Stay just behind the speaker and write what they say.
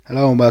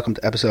Hello and welcome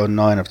to episode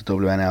 9 of the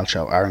Wnl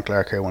Show. Aaron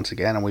Clark here once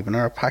again, and we've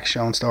another packed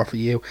show in store for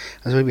you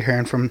as we'll be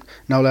hearing from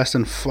no less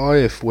than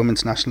 5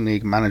 Women's National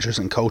League managers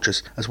and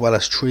coaches, as well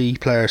as 3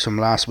 players from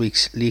last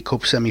week's League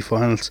Cup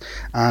semi-finals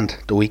and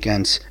the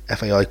weekend's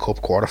FAI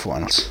Cup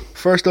quarter-finals.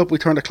 First up, we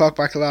turn the clock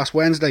back to last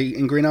Wednesday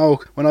in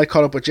Greenogue when I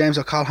caught up with James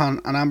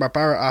O'Callaghan and Amber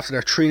Barrett after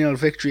their 3-0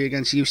 victory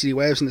against UCD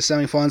Waves in the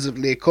semi-finals of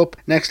the League Cup.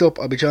 Next up,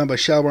 I'll be joined by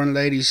Shelbourne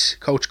Ladies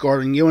coach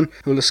Gordon Ewing,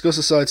 who will discuss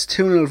the side's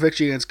 2-0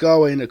 victory against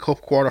Galway in the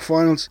Cup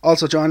quarter-finals.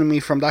 Also joining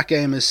me from that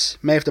game is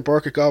Meabh De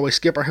Burca, Galway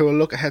skipper, who will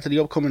look ahead to the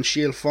upcoming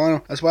Shield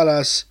final, as well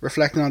as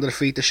reflecting on the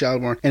defeat to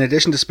Shelbourne. In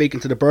addition to speaking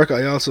to De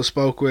Burca, I also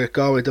spoke with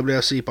Galway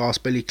WFC boss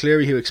Billy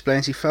Cleary, who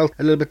explains he felt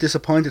a little bit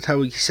disappointed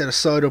how he set a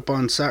side up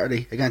on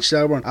Saturday against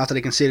Shelbourne after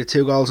they conceded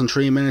 2 goals in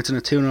 3 minutes in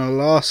a 2-0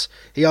 loss.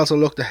 He also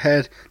looked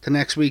ahead to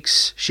next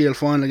week's Shield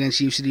final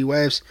against UCD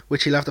Waves,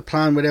 which he'll have to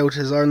plan without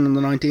his Ireland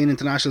under 19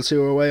 internationals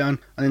who are away on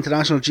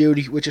international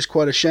duty, which is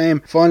quite a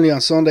shame. Finally,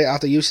 on Sunday,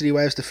 after UCD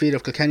Waves' defeat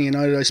of Kilkenny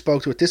United, I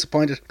spoke to a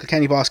disappointed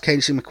Kilkenny boss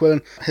Casey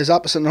McQuillan, his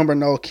opposite number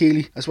Noel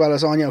Kealy, as well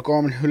as Aine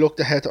O'Gorman, who looked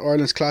ahead to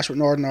Ireland's clash with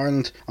Northern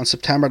Ireland on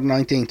September the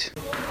 19th.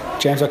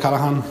 James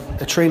O'Callaghan,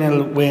 a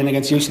 3-0 win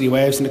against UCD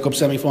Waves in the Cup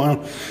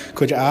semi-final.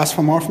 Could you ask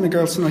for more from the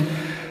girls tonight?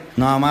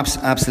 No, I'm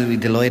absolutely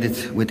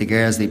delighted with the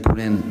girls. They put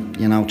in,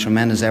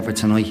 tremendous effort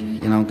tonight.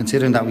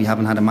 Considering that we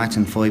haven't had a match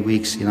in 5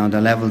 weeks,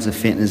 the levels of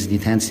fitness, the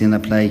intensity in the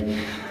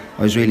play,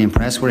 I was really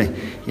impressed with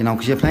it.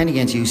 Because you're playing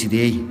against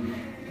UCD.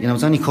 It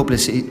was only a couple of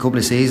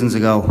seasons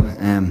ago,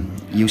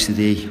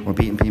 UCD were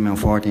beating Meabh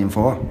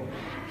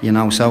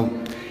 14-4. So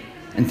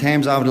in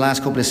terms of the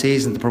last couple of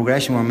seasons, the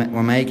progression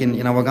we're making,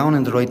 we're going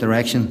in the right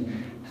direction.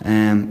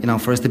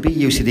 For us to beat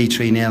UCD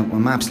 3-0,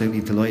 I'm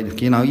absolutely delighted.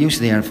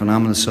 UCD are a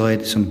phenomenal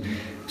side.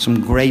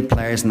 Some great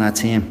players in that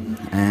team.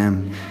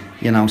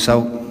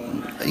 So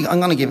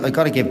I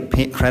got to give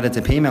credit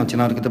to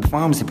Meabh. The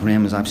performance they put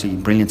in was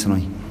absolutely brilliant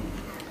tonight.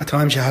 At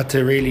times you had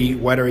to really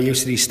weather a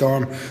UCD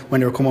storm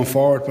when they were coming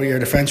forward, but your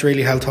defence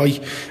really held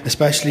tight,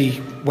 especially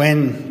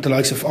when the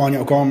likes of Aine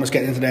O'Gorman was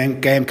getting into the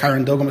game,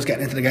 Karen Duggan was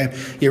getting into the game.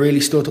 You really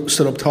stood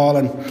up tall,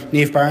 and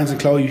Niamh Barnes and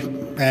Chloe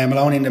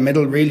Maloney in the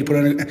middle really put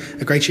in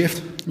a great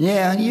shift.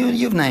 Yeah,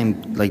 you've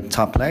named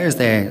top players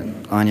there,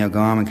 Aine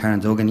O'Gorman, Karen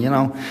Duggan,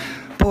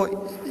 but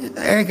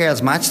our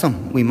girls matched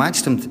them. We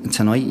matched them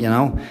tonight,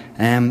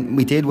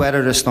 we did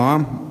weather the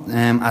storm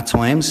at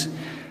times.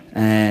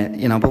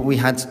 But we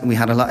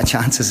had a lot of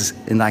chances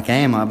in that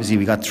game. Obviously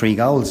we got 3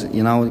 goals.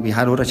 We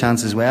had other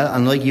chances as well,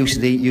 and like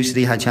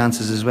UCD had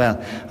chances as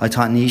well. I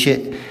thought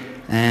Nisha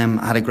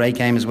had a great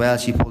game as well.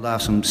 She pulled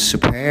off some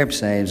superb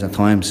saves at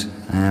times.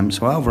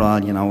 So overall,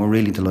 we're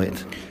really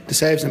delighted. The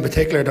saves in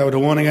particular, though, the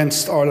one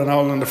against Orla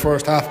Nolan in the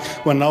first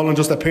half, when Nolan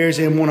just appears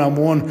in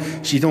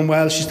one-on-one, she done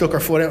well, she stuck her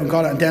foot out and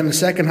got it, and then in the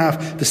second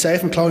half, the save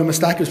from Chloe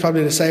Mustaki was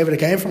probably the save of the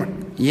game for her.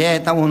 Yeah,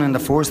 that one in the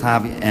first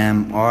half,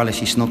 Orla,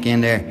 she snuck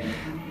in there,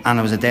 and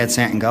it was a dead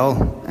certain goal.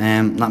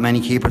 Not many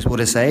keepers would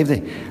have saved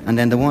it. And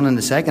then the one in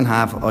the second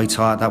half, I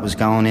thought that was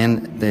going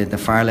in the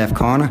far left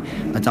corner.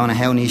 I don't know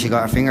how Nisha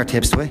got her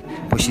fingertips to it,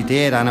 but she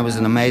did, and it was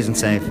an amazing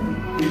save.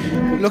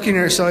 Looking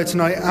at your side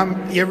tonight,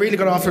 you really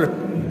got off to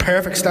the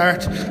perfect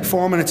start,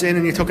 4 minutes in,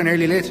 and you took an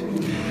early lead.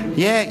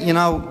 Yeah,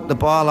 the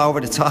ball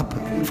over the top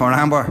for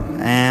Amber.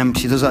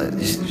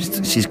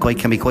 She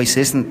can be quite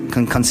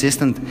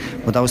consistent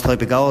with those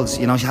type of goals.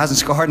 She hasn't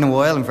scored in a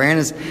while, in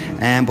fairness.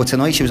 But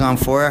tonight she was on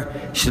fire.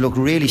 She looked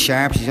really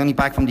sharp. She's only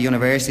back from the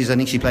universities. I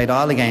think she played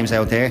all the games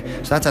out there,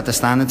 so that's at the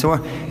standing to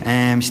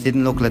her. She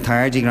didn't look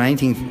lethargic or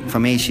anything. For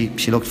me,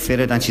 she looked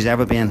fitter than she's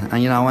ever been.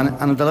 And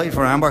I'm delighted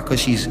for Amber, because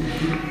she's,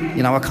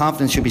 her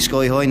confidence should be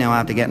sky high now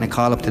after getting a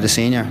call up to the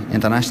senior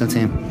international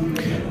team.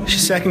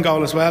 She's second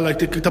goal as well,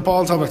 the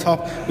balls over the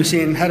top. We've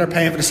seen Heather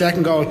Payne for the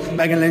second goal,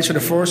 Megan Lynch for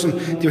the first, and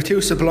there were 2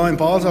 sublime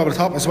balls over the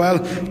top as well.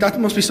 That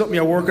must be something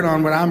you're working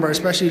on with Amber,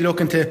 especially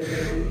looking to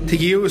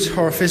use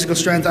her physical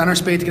strength and her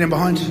speed to get in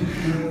behind.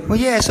 Well,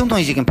 yeah,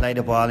 sometimes you can play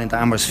the ball into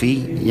Amber's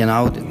feet,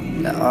 or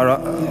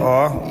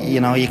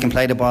you can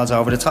play the balls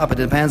over the top. It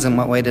depends on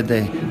what way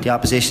the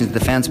opposition's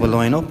defence will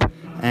line up.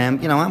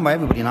 Amber,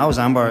 everybody knows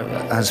Amber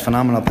has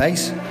phenomenal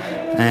pace.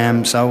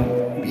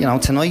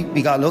 Tonight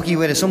we got lucky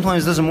with it.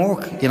 Sometimes it doesn't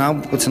work,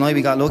 but tonight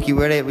we got lucky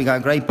with it. We got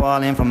a great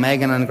ball in from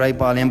Megan and a great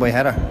ball in by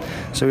Heather.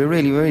 So we're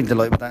really, really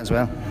delighted with that as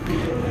well.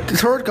 The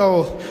third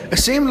goal, it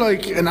seemed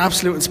like an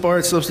absolute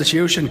inspired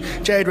substitution.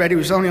 Jade Reddy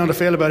was only on the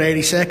field about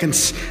 80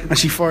 seconds and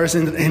she fires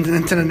into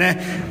the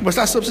net. Was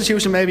that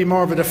substitution maybe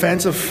more of a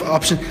defensive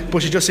option,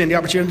 but she just seen the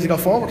opportunity to go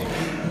forward?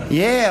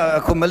 Yeah, I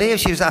couldn't believe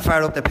she was that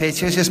far up the pitch.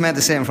 She was just meant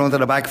to sit in front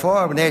of the back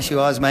four, but there she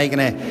was making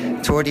a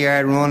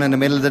 30-yard run in the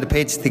middle of the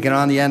pitch to get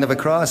on the end of a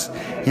cross. So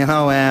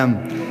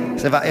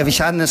if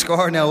she hadn't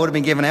scored now, I would have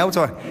been given out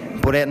to her.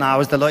 But no, I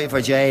was delighted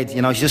for Jade.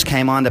 You know, she just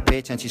came on the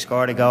pitch and she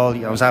scored a goal.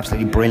 It was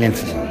absolutely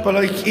brilliant. But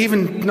like,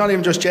 even not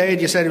even just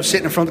Jade, you said he was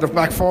sitting in front of the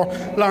back four.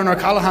 Lauren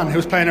O'Callaghan,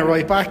 who's playing at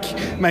right back,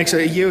 makes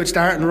a huge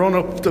start and run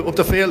up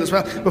the field as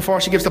well before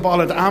she gives the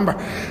ball to Amber.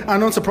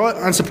 And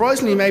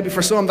surprisingly, maybe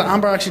for some, that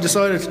Amber actually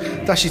decided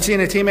that she'd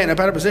seen a teammate in a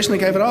better position and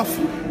gave it off.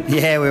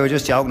 Yeah, we were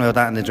just joking about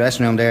that in the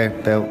dressing room there.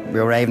 We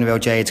were raving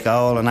about Jade's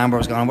goal, and Amber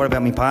was going, "What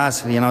about me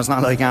pass?" You know, it's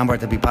not like Amber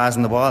to be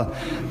passing the ball.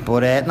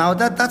 But no,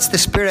 that's the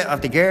spirit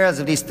of the girls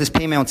of this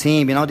female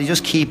team. You know, they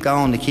just keep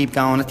going. They keep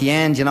going. At the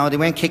end, you know, they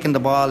weren't kicking the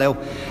ball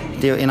out.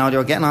 They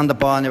were getting on the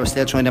ball and they were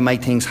still trying to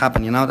make things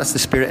happen. You know, that's the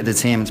spirit of the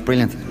team. It's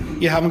brilliant.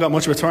 You haven't got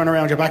much of a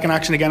turnaround. You're back in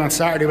action again on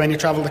Saturday when you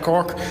travel to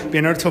Cork. Be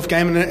another tough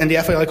game in the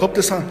FAI Cup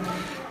this time.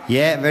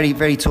 Yeah, very,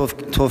 very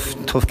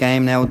tough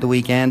game now at the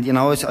weekend. You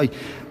know,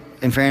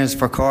 in fairness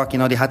for Cork, you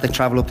know, they had to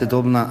travel up to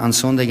Dublin on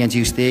Sunday against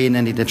UCD, and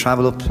then they had to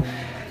travel up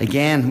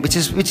again,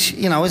 which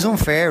you know is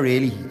unfair,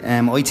 really.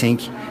 I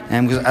think,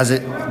 because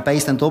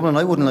based in Dublin,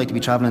 I wouldn't like to be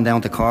travelling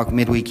down to Cork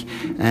midweek.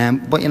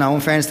 But you know,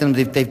 in fairness to them,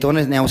 they've done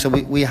it now. So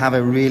we have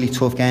a really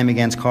tough game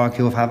against Cork,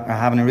 who are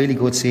having a really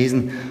good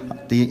season.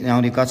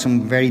 They've got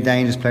some very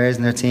dangerous players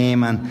in their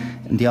team, and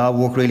they all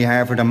work really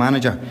hard for their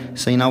manager.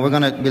 So you know,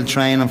 we'll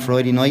train on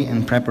Friday night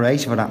in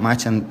preparation for that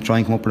match and try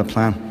and come up with a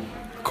plan.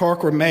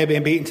 Cork were maybe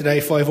beaten today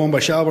 5-1 by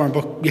Shelbourne,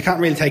 but you can't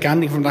really take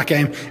anything from that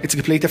game. It's a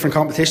complete different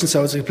competition,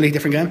 so it's a complete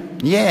different game.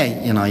 Yeah,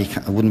 you know,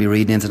 I wouldn't be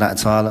reading into that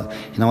at all.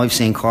 You know, I've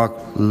seen Cork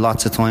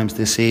lots of times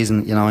this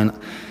season. You know, and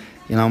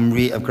you know,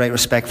 I have great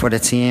respect for the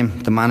team,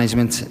 the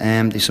management.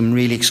 There's some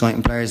really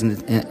exciting players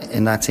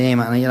in that team,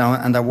 and you know,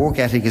 and their work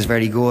ethic is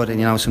very good. And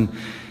you know,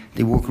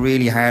 they work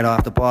really hard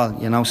off the ball,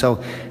 you know.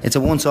 So it's a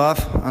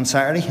once-off on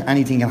Saturday.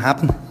 Anything can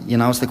happen. You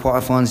know, it's the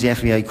quarterfinals, the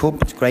FAI Cup.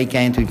 It's a great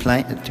game to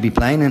be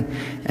playing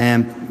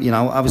in. You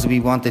know, obviously we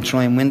want to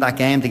try and win that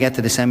game to get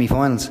to the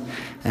semi-finals.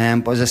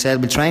 But as I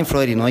said, we'll train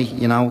Friday night.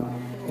 You know,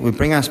 we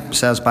bring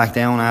ourselves back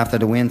down after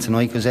the win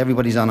tonight because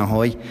everybody's on a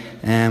high.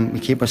 We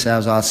keep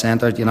ourselves all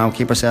centred. You know,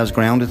 keep ourselves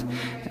grounded.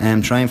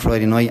 Train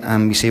Friday night,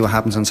 and we see what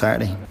happens on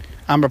Saturday.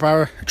 Amber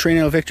Barrett,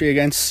 3-0 victory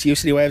against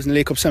UCD Waves in the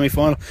League Cup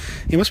semi-final.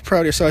 You must be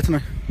proud of your side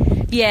tonight.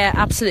 Yeah,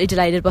 absolutely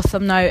delighted with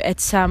them now.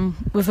 It's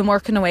we've been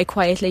working away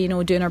quietly, you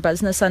know, doing our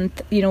business, and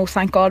you know,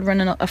 thank God we're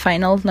in a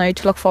final now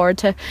to look forward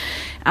to.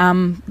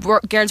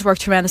 Girls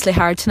worked tremendously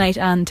hard tonight,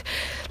 and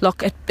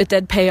look, it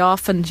did pay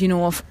off. And you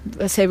know,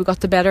 I say we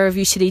got the better of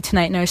UCD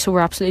tonight now, so we're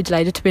absolutely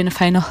delighted to be in a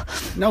final.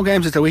 No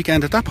games at the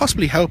weekend. Did that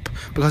possibly help,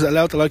 because it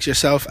allowed the likes of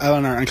yourself,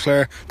 Eleanor and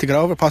Claire, to get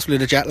over possibly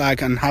the jet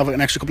lag and have an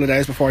extra couple of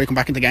days before you come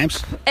back into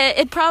games?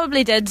 It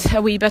probably did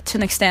a wee bit to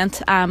an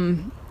extent.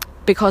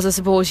 Because I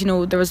suppose, you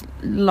know, there was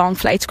long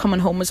flights coming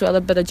home as well,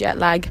 a bit of jet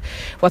lag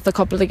with a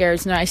couple of the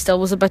girls. Now I still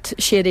was a bit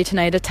shady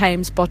tonight at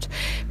times, but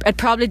it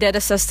probably did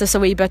assist us a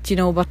wee bit, you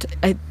know. But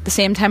at the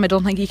same time, I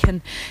don't think you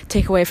can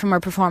take away from our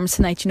performance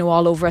tonight, you know,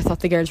 all over. I thought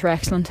the girls were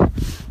excellent.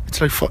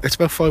 It's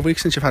about 5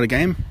 weeks since you've had a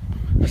game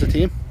as a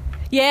team.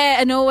 Yeah,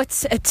 I know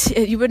it's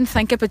you wouldn't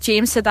think it, but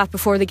James said that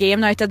before the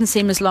game. Now it didn't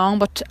seem as long,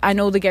 but I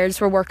know the girls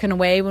were working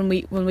away when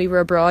we were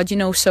abroad, you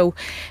know. So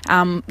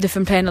they've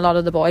been playing a lot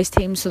of the boys'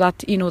 teams, so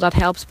that, you know, that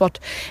helps. But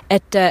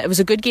it was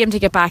a good game to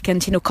get back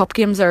into. You know, cup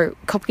games are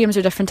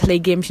different to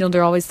league games. You know,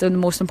 they're always the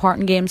most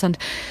important games. And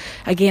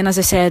again, as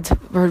I said,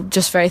 we're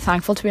just very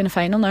thankful to be in a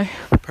final now.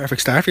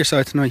 Perfect start for your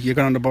side tonight. You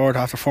got on the board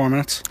after 4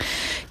 minutes.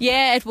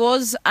 Yeah, it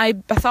was. I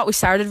thought we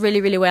started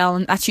really, really well,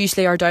 and that's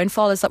usually our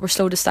downfall, is that we're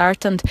slow to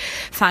start. And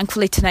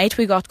thankfully tonight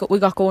we got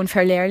going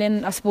fairly early,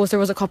 and I suppose there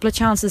was a couple of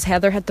chances.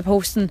 Heather hit the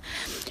post and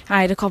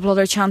I had a couple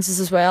other chances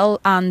as well,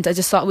 and I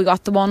just thought we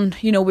got the one.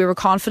 You know, we were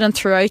confident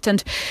throughout,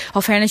 and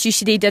in fairness,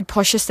 UCD did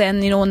push us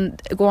then, you know,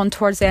 and going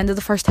towards the end of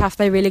the first half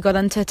they really got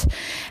into it,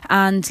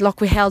 and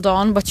look, we held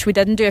on, which we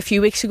didn't do a few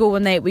weeks ago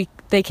when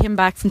they came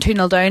back from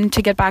 2-0 down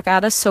to get back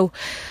at us. So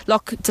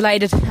look,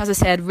 delighted, as I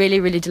said, really,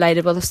 really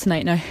delighted with us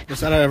tonight now. Was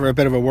that ever a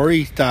bit of a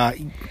worry that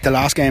the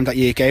last game that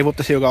you gave up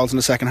the 2 goals in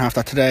the second half,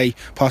 that today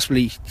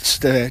possibly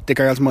the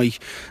girls might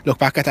look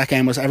back at that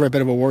game? Was ever a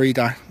bit of a worry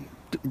that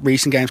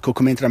recent games could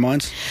come into their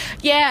minds?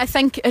 Yeah, I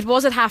think it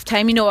was at half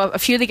time. You know, a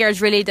few of the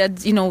girls really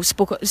did, you know,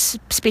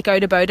 speak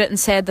out about it and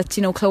said that,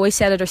 you know, Chloe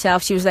said it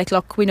herself. She was like,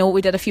 look, we know what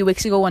we did a few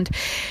weeks ago, and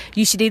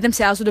UCD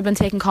themselves would have been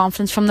taking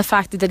confidence from the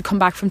fact they did come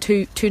back from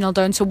 2-0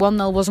 down, so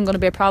 1-0 wasn't going to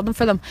be a problem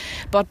for them.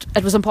 But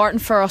it was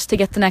important for us to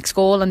get the next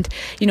goal, and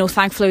you know,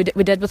 thankfully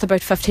we did with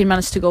about 15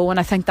 minutes to go, and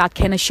I think that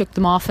kind of shook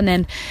them off. And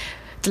then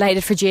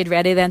delighted for Jade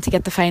Reddy then to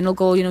get the final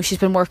goal. You know, she's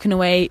been working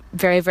away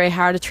very, very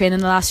hard at training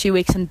the last few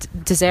weeks, and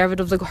deserved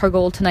of her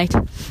goal tonight.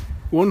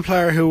 One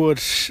player who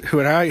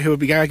would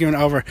be arguing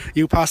over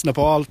you passing the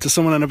ball to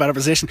someone in a better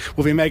position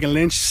would be Megan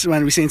Lynch,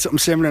 when we've seen something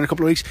similar in a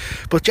couple of weeks.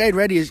 But Jade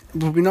Reddy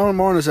will be known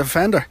more as a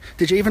defender.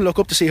 Did you even look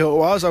up to see who it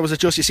was, or was it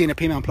just you seen a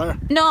female player?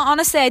 No,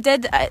 honestly I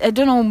did. I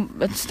don't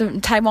know,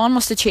 Taiwan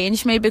must have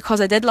changed me,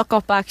 because I did look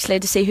up actually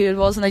to see who it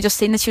was, and I just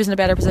seen that she was in a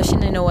better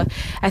position. You know,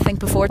 I think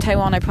before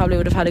Taiwan I probably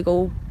would have had a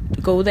go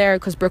go there,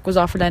 because Brooke was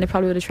offered and he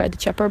probably would have tried to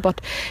chip her,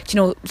 but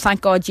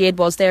thank God Jade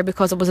was there,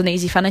 because it was an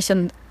easy finish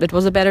and it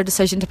was a better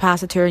decision to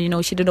pass it to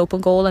her. She did an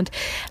open goal, and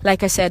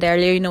like I said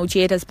earlier,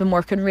 Jade has been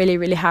working really,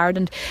 really hard,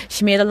 and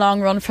she made a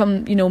long run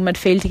from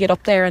midfield to get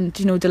up there, and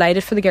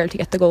delighted for the girl to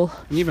get the goal.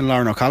 And even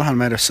Lauren O'Callaghan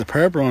made a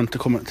superb run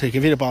to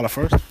give you the ball at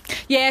first.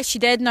 Yeah, she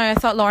did. Now I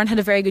thought Lauren had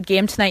a very good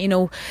game tonight.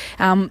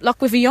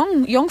 Look, we've a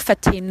young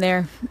fit team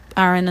there,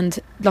 Aaron, and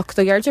look,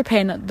 the girls are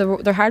paying,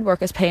 their hard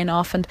work is paying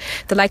off, and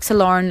the likes of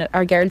Lauren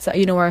are girls that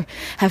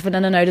have been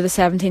in and out of the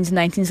 17s and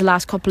 19s the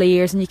last couple of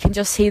years, and you can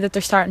just see that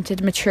they're starting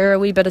to mature a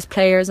wee bit as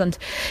players, and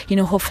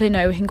hopefully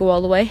now we can go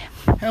all the way.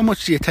 How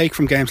much do you take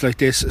from games like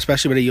this,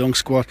 especially with a young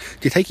squad?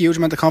 Do you take a huge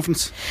amount of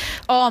confidence?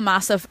 Oh,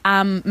 massive,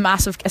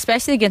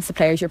 especially against the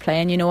players you're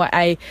playing.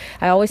 I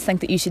always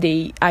think that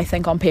UCD, I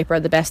think on paper, are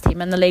the best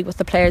team in the league with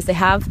the players they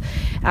have.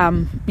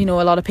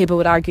 A lot of people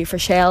would argue for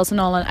Shels and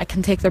all, and I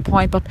can take their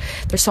point, but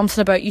there's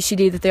something about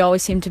UCD that they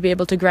always seem to be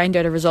able to grind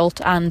out a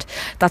result, and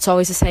that's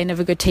always a sign of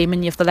a good team.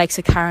 And you have the likes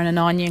of Karen and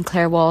Anya and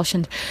Claire Walsh,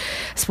 and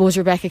I suppose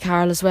Rebecca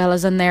Carroll as well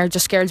as in there,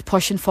 just girls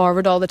pushing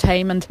forward all the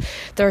time, and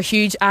they're a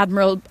huge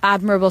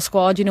admirable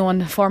squad,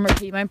 and former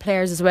Peamount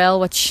players as well,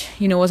 which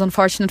is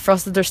unfortunate for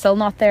us that they're still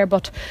not there,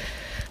 but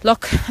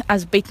look,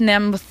 as beating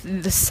them with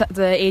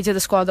the age of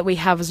the squad that we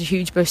have is a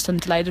huge boost, and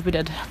delighted we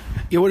did.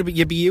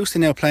 You'd be used to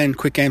now playing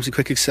quick games and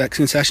quick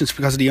concessions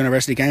because of the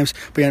university games,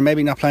 but you're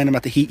maybe not playing them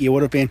at the heat you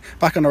would have been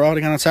back on the road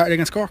again on Saturday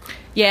against Cork.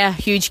 Yeah,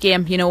 huge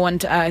game,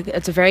 and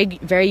it's a very,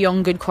 very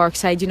young, good Cork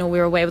side. We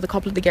were away with a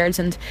couple of the girls,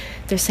 and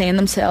they're saying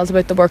themselves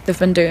about the work they've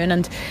been doing,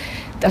 and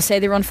I say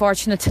they were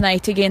unfortunate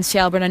tonight against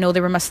Shelbourne. I know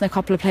they were missing a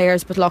couple of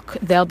players, but look,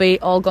 they'll be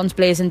all guns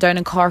blazing down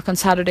in Cork on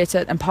Saturday. It's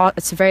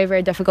a very,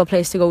 very difficult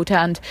place to go to,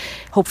 and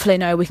hopefully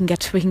now we can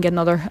get into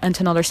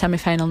another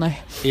semi-final now.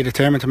 Are you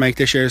determined to make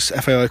this year's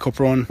FAI Cup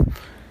run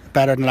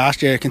better than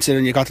last year,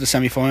 considering you got to the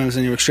semi-finals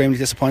and you were extremely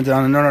disappointed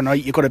on another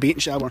night you could have beaten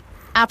Shelbourne?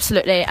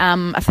 Absolutely.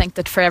 I think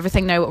that for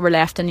everything now what we're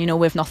left in,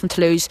 we have nothing to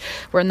lose.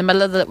 We're in the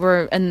middle of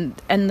we're in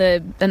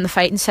the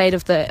fighting side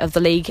of the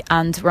league,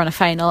 and we're in a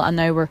final, and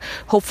now we're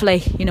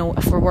hopefully,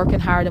 if we're working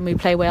hard and we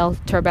play well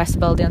to our best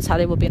ability on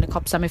Saturday, we'll be in a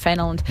cup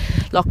semi-final. And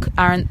look,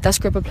 Aaron, this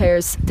group of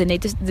players, they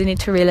need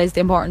to realise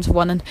the importance of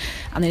winning,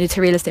 and they need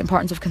to realise the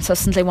importance of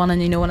consistently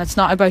winning, and it's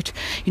not about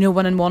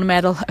winning one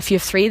medal. If you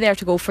have three there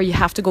to go for, you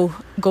have to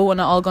go on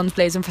all guns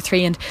blazing for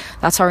three, and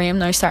that's our aim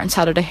now starting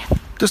Saturday.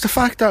 Does the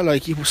fact that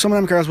some of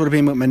them girls would have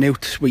been with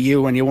Minute with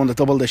you when you won the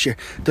double this year,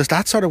 does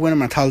that sort of winning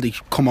mentality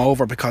come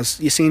over? Because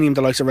you've seen him,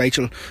 the likes of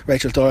Rachel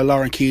Doyle,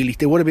 Lauren Kealy,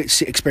 they would have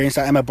experienced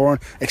that, Emma Byrne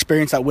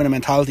experienced that winning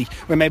mentality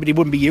where maybe they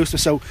wouldn't be used to,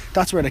 so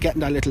that's where they're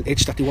getting that little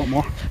itch that they want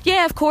more.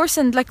 Yeah, of course,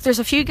 and there's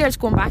a few girls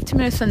going back to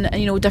Minute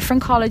and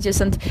different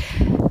colleges, and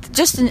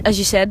just as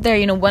you said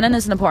there, winning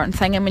is an important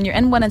thing, and when you're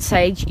in winning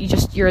side,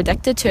 you're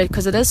addicted to it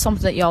because it is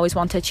something that you always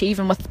want to achieve.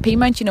 And with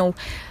Peamount,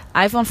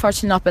 I've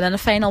unfortunately not been in a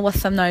final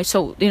with them now,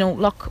 so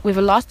look, we've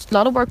a lot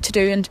of work to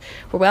do, and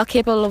we're well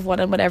capable of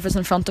winning whatever's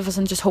in front of us,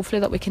 and just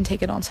hopefully that we can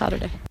take it on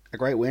Saturday. A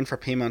great win for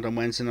Peamount on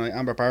Wednesday night.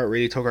 Amber Barrett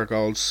really took her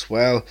goals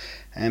well.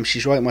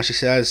 She's right in what she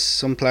says.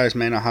 Some players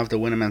may not have the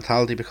winning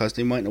mentality because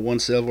they might have won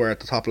silver at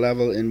the top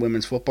level in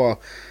women's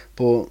football,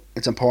 but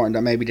it's important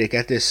that maybe they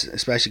get this,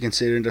 especially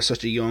considering they're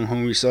such a young,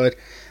 hungry side.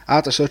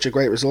 After such a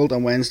great result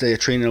on Wednesday, a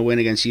 3-0 win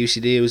against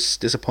UCD, it was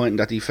disappointing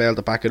that they failed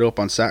to back it up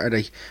on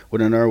Saturday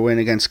with another win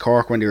against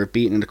Cork when they were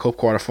beaten in the Cup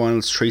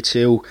quarter-finals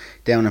 3-2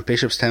 down in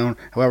Bishopstown.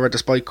 However,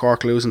 despite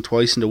Cork losing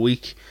twice in the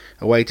week,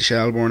 away to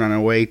Shelbourne and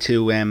away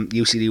to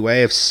UCD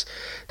Waves,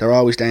 they're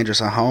always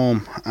dangerous at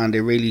home, and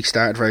they really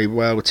started very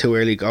well with 2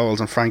 early goals,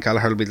 and Frank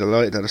Gallagher will be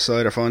delighted that the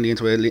side are finally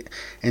into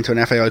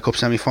an FAI Cup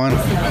semi-final.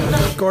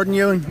 Gordon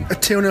Ewing, a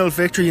 2-0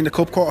 victory in the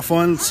Cup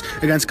quarter-finals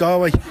against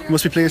Galway. You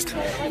must be pleased.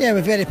 Yeah,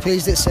 we're very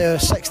pleased. It's our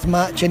 6th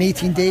match in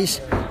 18 days.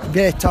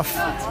 Very tough,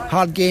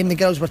 hard game. The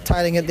girls were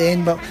tiring at the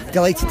end, but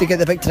delighted to get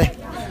the victory.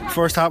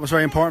 First half was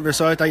very important for the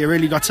side, that you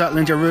really got settled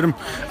into your rhythm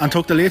and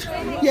took the lead.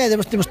 Yeah, there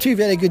was 2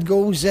 very good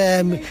goals.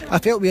 I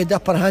felt we had the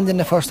upper hand in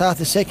the first half.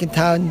 The second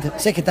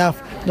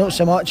half not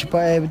so much,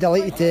 but we're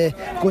delighted to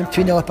go in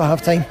 2-0 up at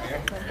half time.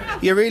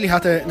 You really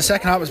had to, the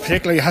second half was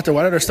particularly, you had to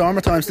weather the storm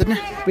at times, didn't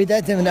you? We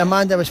did, and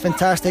Amanda was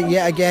fantastic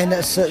yet again.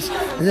 It's as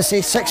I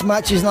say, 6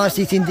 matches in the last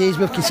 18 days.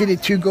 We've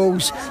conceded 2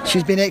 goals.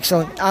 She's been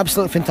excellent,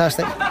 absolutely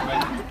fantastic.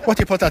 What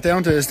do you put that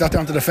down to? Is that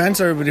down to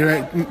defence, or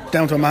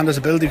down to Amanda's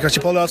ability? Because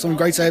she pulled out some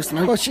great saves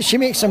tonight. Well, she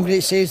makes some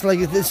great saves.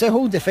 It's the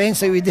whole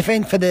defence. We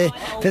defend for the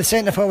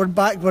centre forward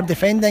back. We're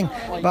defending,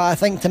 but I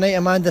think tonight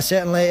Amanda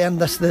certainly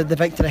earned us the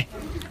victory.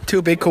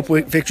 2 big cup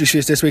victories for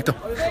us this week, though.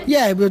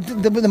 Yeah,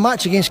 the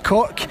match against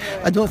Cork,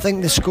 I don't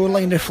think the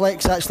scoreline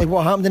reflects actually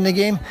what happened in the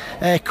game.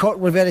 Cork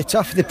were very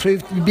tough. They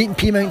proved beating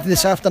Peamount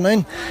this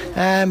afternoon.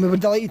 We were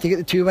delighted to get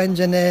the 2 wins,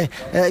 and it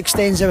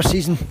extends our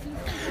season.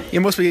 You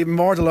must be even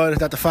more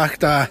delighted at the fact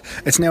that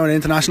it's now an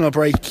international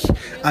break,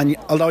 and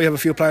although you have a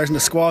few players in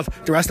the squad,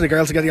 the rest of the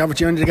girls will get the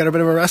opportunity to get a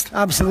bit of a rest.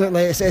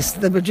 Absolutely,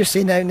 we're just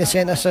seeing out in the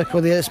centre circle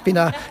there. It's been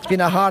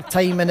a hard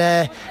time,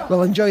 and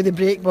we'll enjoy the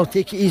break. We'll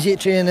take it easy at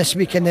training this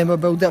week, and then we'll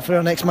build it for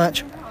our next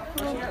match.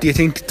 Do you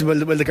think will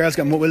the girls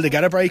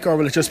get a break, or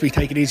will it just be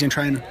take it easy and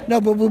training? No,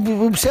 but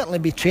we'll certainly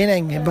be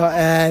training,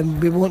 but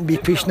we won't be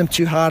pushing them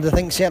too hard. I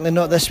think certainly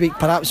not this week.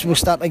 Perhaps we'll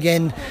start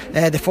again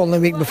the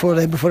following week before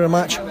the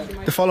match.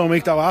 The following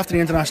week, though, after the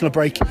international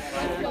break,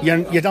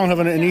 you don't have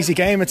an easy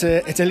game. It's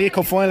a League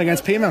Cup final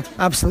against Meabh.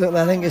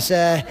 Absolutely, I think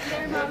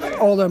it's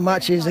all their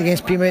matches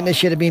against Meabh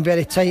this year have been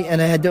very tight,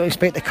 and I don't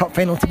expect the cup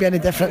final to be any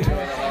different.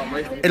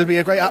 It'll be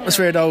a great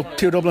atmosphere, though.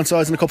 Two Dublin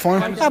sides in the cup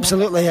final.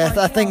 Absolutely,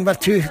 I think we're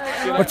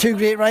two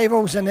great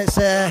rivals, and it's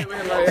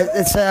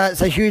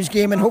a huge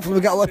game, and hopefully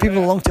we get a lot of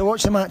people along to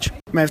watch the match.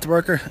 Meabh De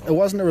Burca, it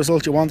wasn't the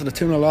result you wanted, a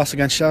 2-0 loss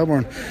against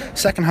Shelbourne.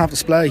 Second half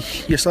display,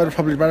 your side were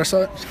probably the better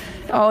side.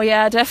 Oh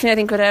yeah, definitely. I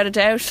think without a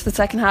doubt, the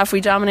second half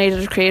we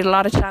dominated, created a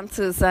lot of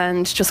chances,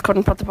 and just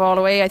couldn't put the ball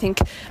away. I think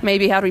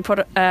maybe had we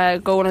put a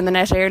goal in the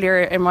net earlier,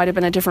 it might have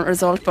been a different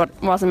result, but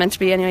it wasn't meant to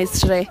be anyways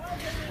today.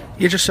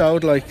 You just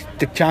showed like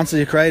the chances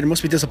you created. It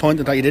must be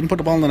disappointing that you didn't put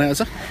the ball in the net,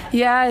 is it?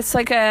 Yeah, it's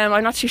like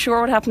I'm not too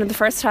sure what happened in the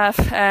first half.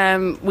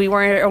 We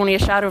were only a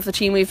shadow of the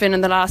team we've been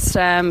in the last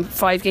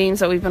 5 games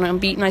that we've been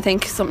unbeaten, I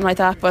think, something like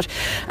that. But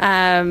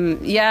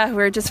yeah, we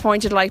were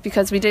disappointed, like,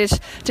 because we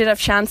did have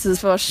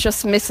chances, but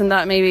just missing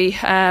that maybe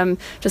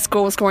just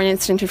goal scoring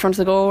instinct in front of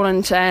the goal.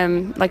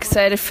 And like I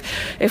said,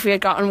 if we had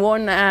gotten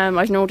one,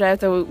 I've no doubt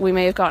that we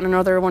may have gotten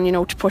another one, you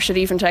know, to push it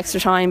even to extra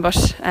time.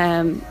 But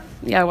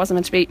yeah, it wasn't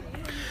meant to be.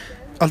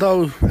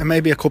 Although it may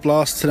be a cup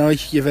loss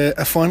tonight, you've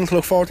a final to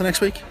look forward to next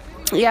week.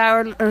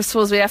 Yeah, I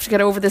suppose we have to get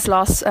over this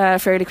loss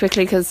fairly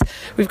quickly, because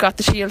we've got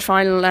the Shield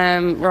final.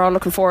 We're all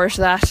looking forward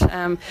to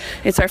that.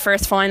 It's our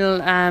first final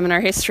in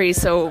our history,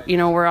 so you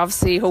know we're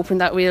obviously hoping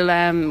that we'll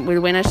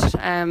win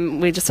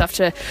it. We just have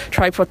to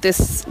try put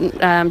this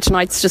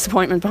tonight's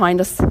disappointment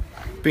behind us.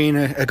 Being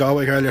a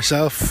Galway girl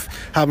yourself,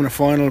 having a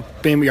final,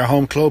 being with your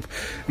home club,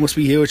 it must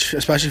be huge,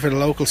 especially for the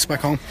locals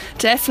back home.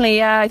 Definitely,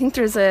 yeah. I think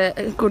there's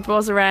a good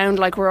buzz around.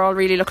 Like, we're all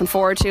really looking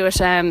forward to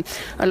it.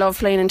 I love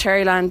playing in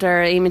Terryland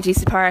or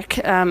Eamon Park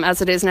as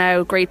it is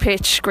now. Great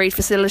pitch, great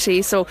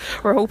facility. So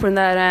we're hoping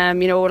that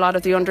you know, a lot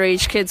of the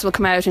underage kids will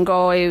come out in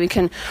Galway. We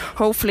can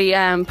hopefully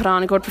put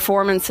on a good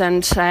performance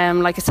and,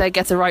 like I said,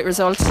 get the right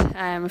result.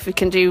 If we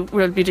can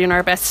we'll be doing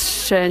our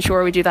best to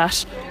ensure we do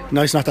that.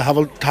 Nice not to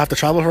have to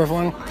travel for a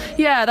final.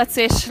 Yeah, that's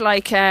it.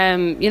 Like,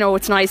 you know,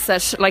 it's nice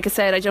that, like I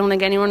said, I don't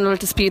think anyone will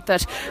dispute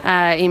that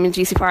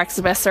Eamon Park is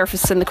the best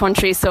surface in the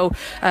country. So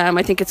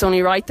I think it's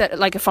only right that,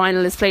 like, a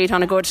final is played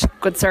on a good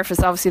surface.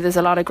 Obviously, there's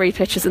a lot of great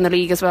pitches in the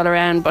league as well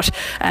around, but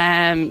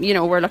you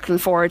know, we're looking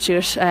forward to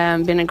it.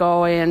 Being in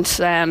Galway, and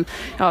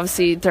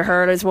obviously the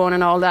hurlers won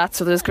and all that.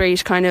 So there's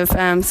great kind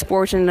of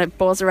sport and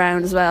buzz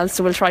around as well.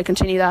 So we'll try to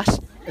continue that.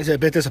 Is it a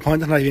bit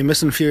disappointing that you've been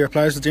missing a few of your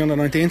players at the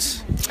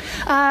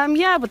under-19s?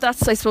 Yeah, but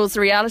that's, I suppose,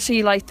 the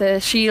reality. Like, the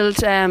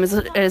Shield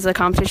is a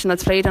competition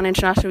that's played on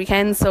international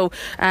weekends, so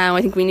I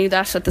think we knew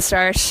that at the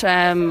start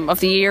of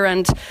the year,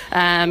 and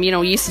you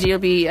know, UCD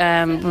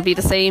will be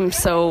the same.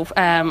 So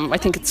I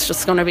think it's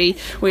just going to be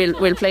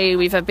we'll play.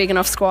 We've a big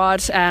enough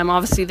squad.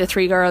 Obviously, the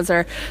 3 girls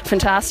are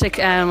fantastic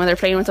when they're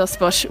playing with us,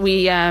 but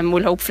we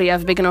will hopefully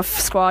have a big enough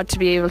squad to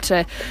be able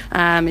to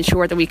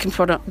ensure that we can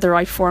put the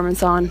right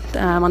performance on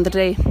the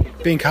day.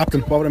 Being captain,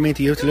 what would it mean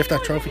to you to lift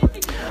that trophy?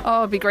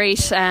 Oh, it'd be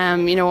great.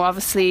 You know,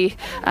 obviously,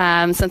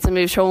 since I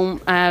moved home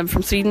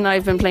from Sweden,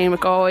 I've been playing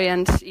with Galway,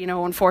 and you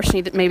know,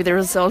 unfortunately, that maybe the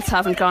results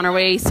haven't gone our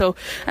way. So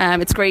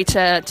it's great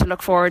to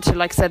look forward to,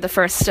 like I said, the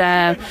first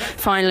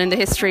final in the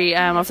history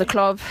of the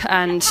club.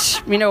 And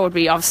you know, it'd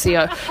be obviously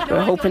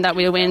we're hoping that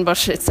we'll win,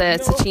 but it's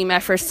a team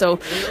effort. So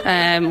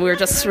we're going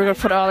to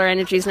put all our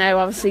energies now.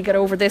 Obviously, get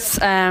over this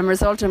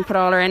result and put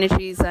all our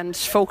energies and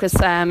focus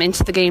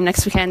into the game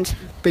next weekend.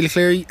 Billy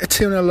Cleary, a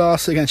 2-0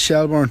 loss against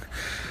Shelbourne.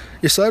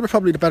 Your side were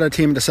probably the better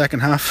team in the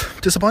second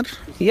half. Disappointed?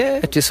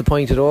 Yeah,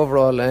 disappointed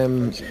overall.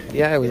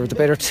 Yeah, we were the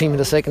better team in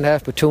the second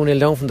half, but 2-0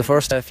 down from the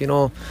first half. You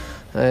know,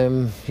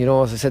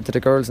 as I said to the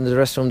girls in the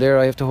dressing room there,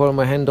 I have to hold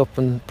my hand up,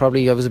 and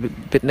probably I was a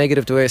bit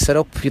negative the way I set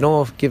up. You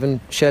know, giving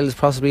Shels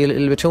possibly a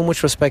little bit too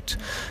much respect,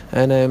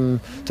 and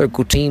they're a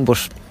good team,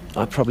 but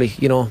I probably,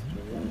 you know,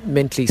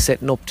 mentally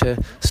setting up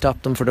to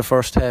stop them for the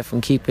first half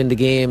and keep in the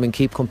game and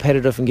keep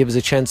competitive and give us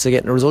a chance of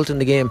getting a result in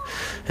the game.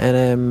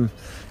 And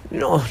you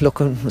know,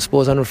 looking, I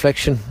suppose, on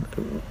reflection,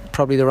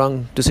 probably the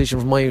wrong decision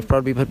for mine.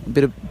 Probably a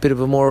bit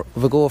of a more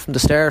of a go from the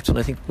start, and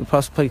I think we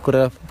possibly could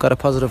have got a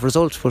positive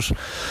result, but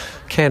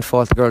can't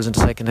fault the girls in the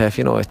second half.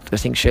 You know, I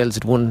think Shels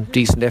had one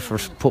decent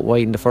effort put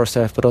wide in the first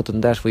half, but other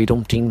than that, we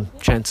dumped in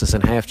chances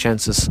and half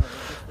chances.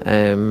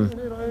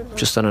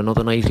 Just on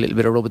another night, a little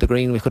bit of rub of the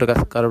green, we could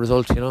have got a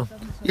result. You know,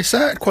 you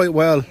started quite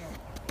well,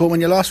 but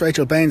when you lost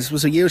Rachel Baines, it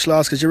was a huge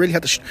loss because you really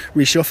had to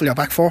reshuffle your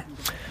back four.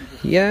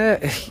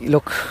 Yeah,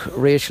 look,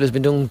 Rachel has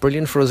been doing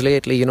brilliant for us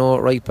lately, you know,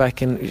 right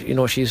back, and you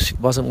know, she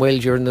wasn't well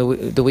during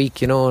the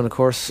week, you know, and of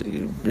course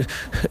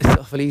it's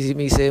awful easy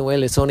me saying,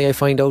 well, it's only I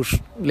find out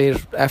later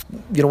after,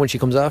 you know, when she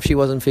comes off she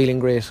wasn't feeling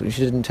great, she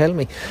didn't tell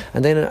me,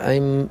 and then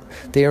I'm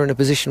there in a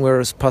position where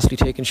it's possibly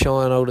taking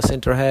Sean out of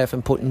centre half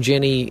and putting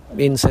Jenny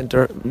in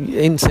centre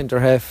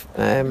half.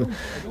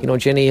 You know,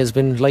 Jenny has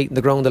been light in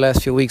the ground the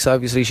last few weeks.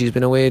 Obviously she's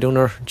been away doing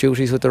her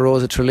duties with the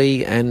Rose of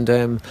Tralee, and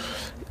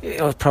you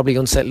know, it probably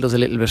unsettled us a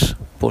little bit,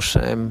 but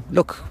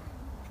look,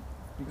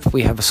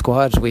 we have a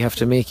squad, we have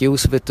to make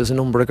use of it. There's a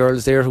number of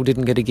girls there who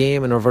didn't get a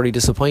game and are very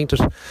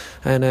disappointed,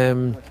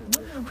 and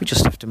we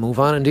just have to move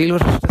on and deal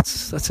with it.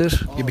 That's it.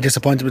 You'd be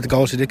disappointed with the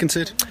goals you did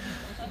concede?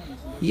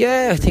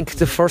 Yeah, I think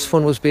the first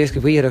one was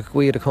basically we had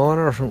a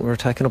corner, we were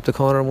attacking up the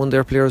corner, and one of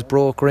their players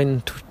broke her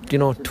in,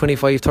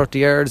 25-30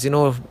 yards, you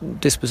know,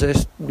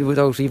 dispossessed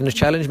without even a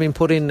challenge being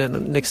put in,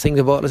 and next thing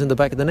the ball is in the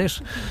back of the net.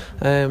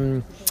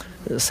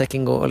 The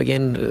second goal,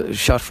 again,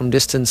 shot from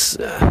distance.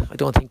 I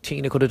don't think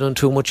Tina could have done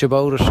too much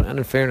about it, and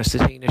in fairness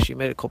to Tina, she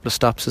made a couple of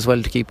stops as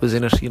well to keep us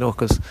in it, you know,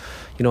 because,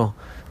 you know,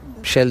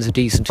 Shels, a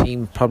decent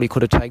team, probably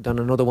could have tagged on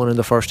another one in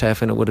the first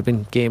half and it would have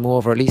been game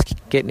over. At least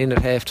getting in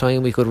at half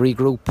time, we could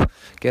regroup,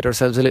 get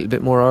ourselves a little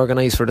bit more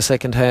organised for the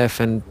second half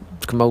and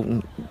come out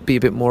and be a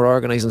bit more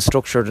organised and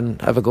structured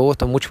and have a go at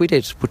them, which we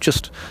did, but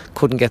just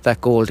couldn't get that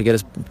goal to get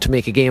us to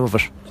make a game of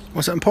it.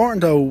 Was it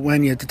important though,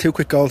 when you had the two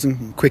quick goals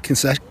and quick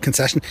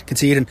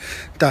conceding,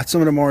 that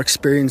some of the more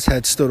experienced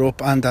heads stood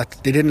up and that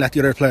they didn't let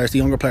the other players, the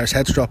younger players,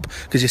 heads drop?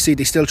 Because you see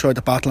they still tried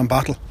to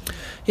battle.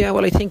 Yeah,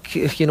 well, I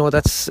think, you know,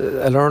 that's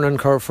a learning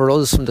curve for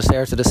us from the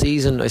start of the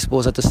season. I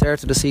suppose at the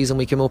start of the season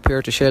we came up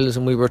here to Shels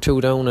and we were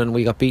 2 down and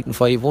we got beaten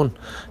 5-1,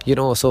 you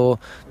know, so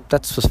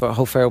that's just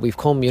how far we've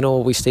come. You know,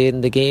 we stayed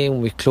in the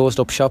game, we closed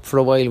up shop for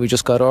a while, we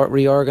just got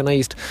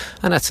reorganised,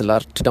 and that's a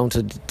lot down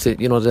to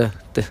you know, the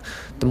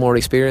more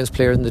experienced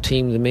players in the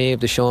team, the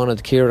Meabh, the Shauna,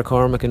 the Ciara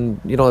Cormac, and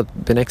you know,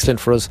 been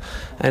excellent for us.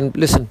 And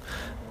listen,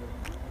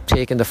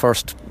 taking the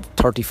first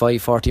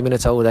 35-40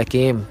 minutes out of that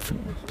game,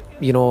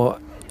 you know,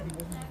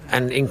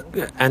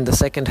 and the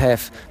second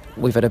half,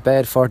 we've had a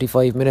bad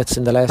 45 minutes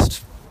in the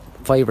last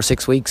 5 or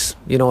 6 weeks.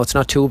 You know, it's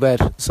not too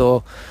bad,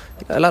 so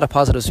a lot of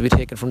positives to be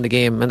taken from the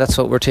game, and that's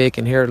what we're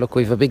taking here. Look,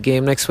 we've a big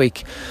game next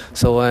week,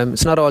 so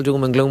it's not all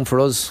doom and gloom for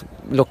us.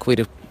 Look, we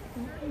had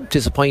a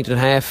disappointing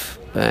half,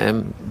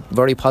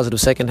 very positive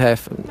second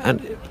half,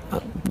 and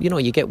you know,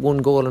 you get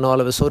one goal and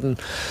all of a sudden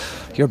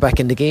you're back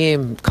in the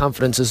game,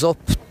 confidence is up,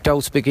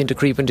 doubts begin to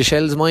creep into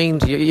Shell's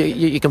mind.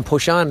 You can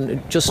push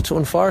on. Just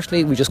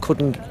unfortunately we just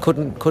couldn't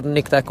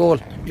nick that goal.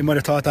 You might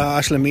have thought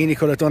that Aisling Meany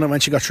could have done it when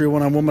she got through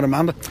 1-on-1 with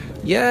Amanda.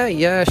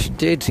 Yeah, she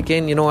did.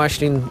 Again, you know,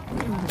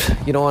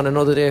 Aisling, you know, on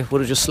another day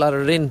would have just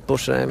slathered it in,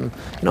 but you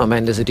know,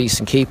 Amanda's a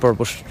decent keeper,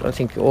 but I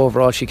think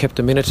overall she kept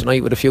them in it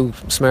tonight with a few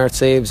smart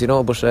saves, you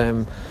know, but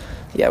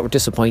yeah, we're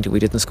disappointed we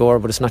didn't score,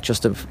 but it's not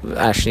just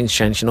Aisling's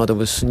chance, you know, there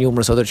was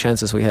numerous other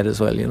chances we had as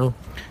well, you know.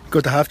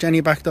 Good to have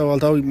Jenny back though,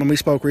 although when we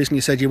spoke recently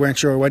you said you weren't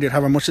sure whether you'd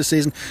have her much this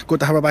season. Good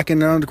to have her back in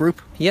there on the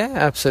group. Yeah,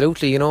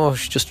 absolutely, you know,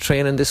 she's just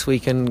training this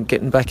week and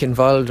getting back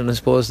involved, and I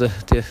suppose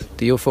the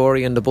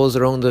euphoria and the buzz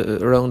around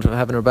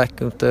having her back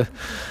with the,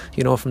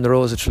 you know, from the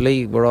Rose of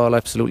Tralee, we're all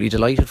absolutely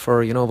delighted for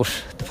her, you know,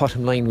 but the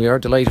bottom line, we are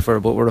delighted for her,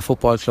 but we're a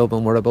football club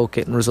and we're about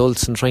getting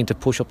results and trying to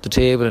push up the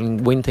table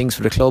and win things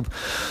for the club,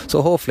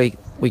 so hopefully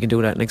we can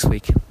do that next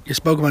week. You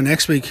spoke about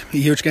next week, a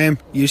huge game,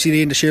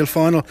 UCD in the Shield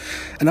final,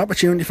 an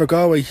opportunity for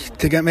Galway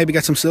to maybe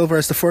get some silver.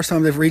 It's the first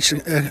time they've reached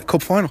a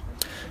cup final.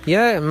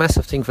 Yeah, a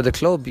massive thing for the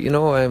club, you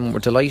know. We're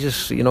delighted,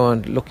 you know,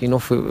 and lucky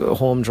enough a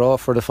home draw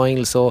for the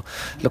final. So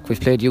look, we've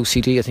played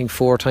UCD I think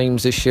 4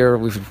 times this year,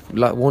 we've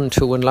won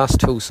 2 and lost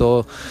 2,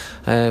 so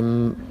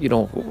you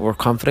know, we're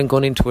confident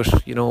going into it,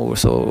 you know,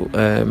 so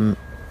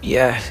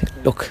yeah,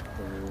 look,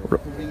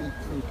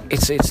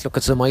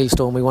 it's a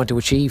milestone we want to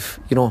achieve,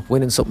 you know,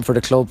 winning something for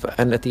the club,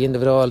 and at the end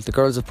of it all, the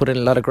girls have put in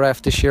a lot of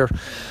graft this year,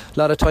 a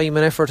lot of time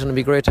and effort, and it'd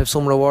be great to have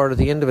some reward at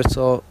the end of it,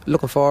 so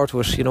looking forward to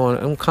it, you know, and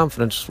I'm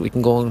confident we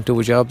can go and do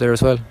a job there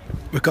as well.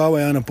 With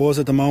Galway on a buzz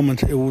at the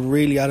moment, it would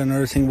really add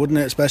another thing, wouldn't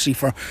it, especially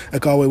for a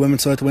Galway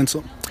women's side to win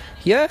something?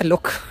 Yeah,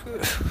 look,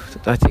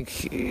 I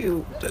think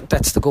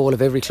that's the goal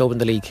of every club in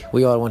the league.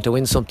 We all want to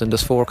win something.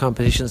 There's 4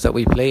 competitions that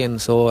we play in,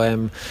 so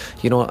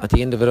you know, at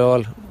the end of it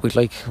all,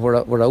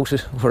 we're out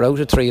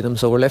at 3 of them,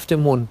 so we're left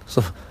in 1.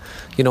 So,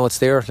 you know, it's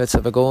there. Let's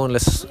have a go and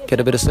let's get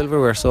a bit of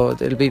silverware. So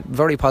it'll be a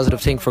very positive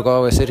thing for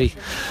Galway City,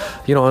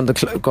 you know, and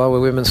the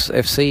Galway Women's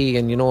FC,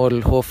 and you know,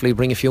 it'll hopefully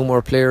bring a few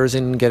more players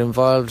in, get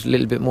involved, a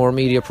little bit more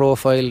media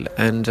profile,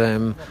 and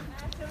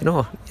you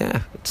know,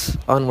 yeah, it's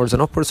onwards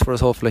and upwards for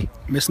us, hopefully.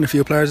 Missing a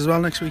few players as well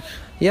next week?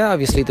 Yeah,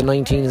 obviously the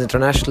 19s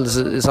internationals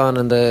is on,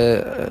 and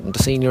the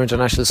senior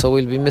internationals, so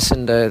we'll be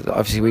missing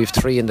obviously we have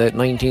 3 in the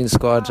 19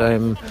 squad,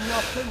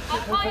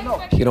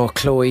 you know,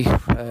 Chloe,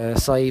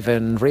 Sive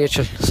and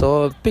Rachel,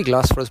 so a big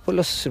loss for us, but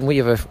listen,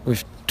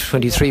 we've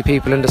 23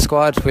 people in the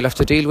squad, we'll have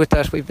to deal with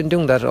that. We've been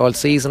doing that all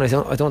season. I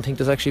don't think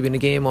there's actually been a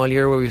game all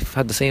year where we've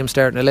had the same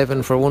starting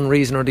 11 for one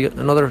reason or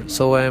another,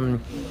 so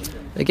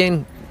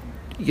again,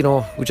 you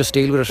know, we just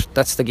deal with it.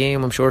 That's the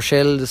game. I'm sure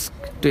Shels,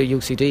 the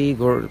UCD,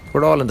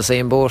 we're all in the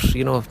same boat.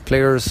 You know,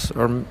 players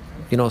are,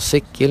 you know,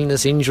 sick,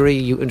 illness,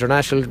 injury,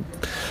 international.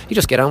 You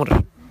just get on with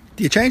it.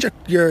 Do you change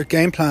your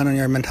game plan and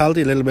your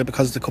mentality a little bit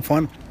because of the cup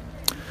final?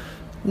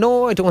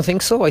 No, I don't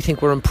think so. I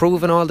think we're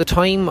improving all the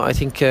time. I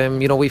think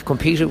you know, we've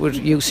competed with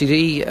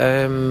UCD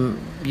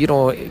you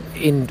know,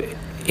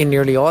 in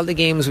nearly all the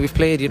games we've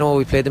played. You know,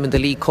 we played them in the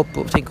League Cup,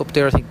 I think up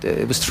there, I think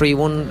it was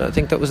 3-1, I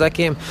think that was that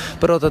game.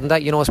 But other than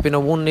that, you know, it's been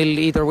a 1-0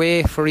 either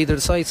way for either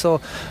side.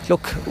 So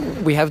look,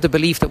 we have the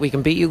belief that we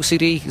can beat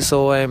UCD.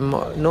 So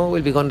no,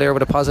 we'll be going there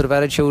with a positive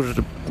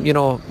attitude, you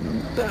know,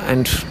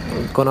 and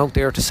going out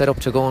there to set up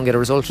to go and get a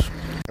result.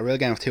 A real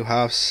game of two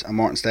halves at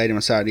Morton Stadium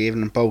on Saturday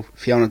evening. Both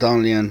Fiona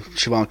Donnelly and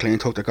Siobhan Clean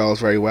took their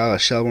goals very well,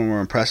 as Shelbourne were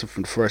impressive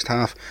from the first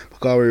half, but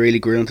Galway really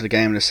grew into the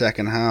game in the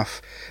second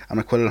half, and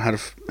McQuillan had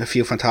a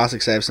few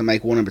fantastic saves to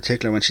make, one in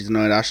particular when she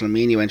denied Aisling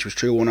Meany when she was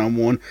through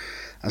 1-on-1,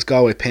 as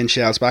Galway pinned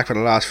Shels back for the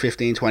last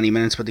 15-20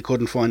 minutes, but they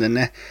couldn't find the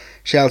net.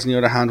 Shels, on the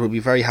other hand, would be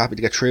very happy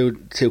to get through the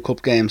two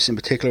cup games, in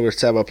particular with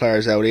several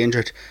players out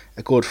injured.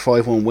 A good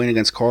 5-1 win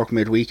against Cork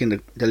midweek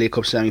in the League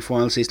Cup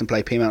semi-final, sees them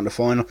play Peamount in the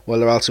final, while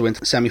they're also in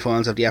the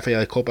semi-finals of the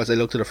FAI Cup as they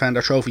look to defend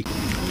their trophy.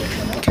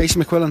 Casey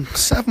McQuillan,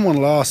 7-1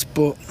 loss,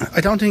 but I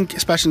don't think,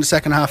 especially in the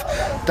second half,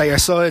 that your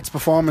side's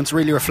performance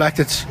really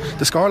reflected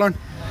the scoreline.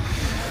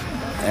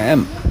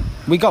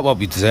 We got what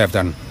we deserved,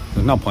 and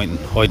there's no point in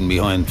hiding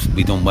behind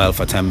we done well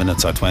for 10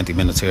 minutes or 20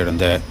 minutes here and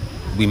there.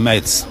 We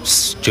made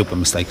stupid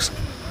mistakes.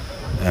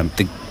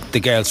 The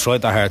girls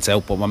tried their hearts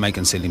out, but we're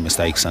making silly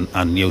mistakes, and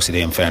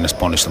UCD, in fairness,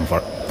 punished them for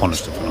them.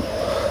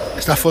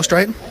 Is that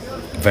frustrating?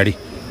 Very,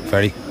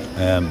 very.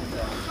 The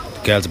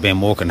girls have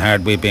been working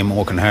hard. We've been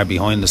working hard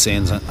behind the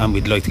scenes, and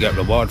we'd like to get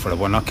reward for it.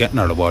 We're not getting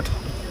a reward.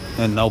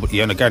 And nobody,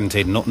 you're not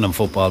guaranteed nothing in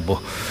football,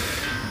 but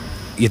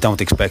you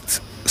don't expect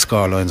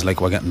scorelines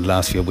like we're getting the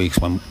last few weeks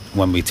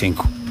when we think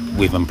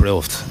we've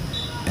improved.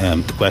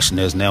 The question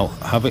is now,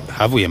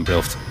 have we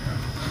improved?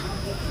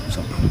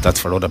 So that's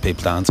for other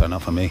people to answer,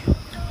 not for me.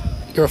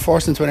 You were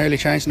forced into an early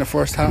change in the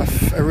first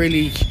half. It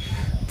really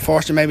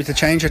forced you maybe to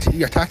change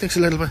your tactics a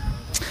little bit?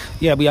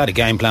 Yeah, we had a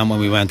game plan when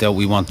we went out.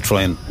 We want to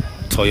try and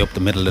tie up the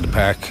middle of the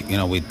park. You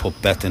know, we'd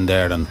put Beth in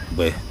there and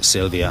with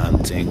Sylvia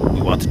and things.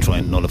 We want to try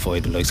and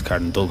nullify the likes of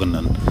Karen Duggan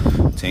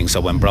and things.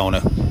 So when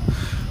Brona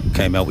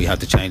came out, we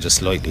had to change it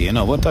slightly. You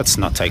know, but that's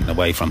not taken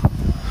away from,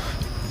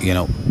 you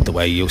know, the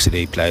way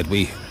UCD played.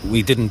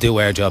 We didn't do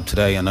our job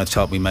today, and I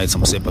thought we made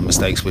some simple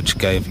mistakes which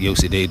gave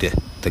UCD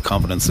the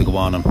confidence to go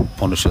on and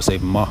punish us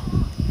even more.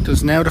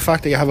 Does now the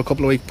fact that you have a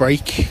couple of week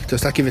break,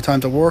 does that give you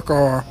time to work,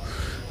 or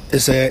could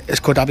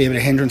that be a bit of a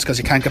hindrance because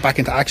you can't get back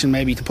into action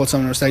maybe to put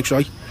some of the mistakes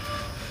right?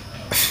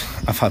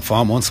 I've had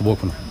 4 months to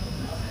work with them.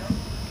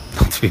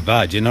 Not to be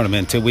bad, you know what I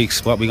mean? 2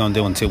 weeks, what are we going to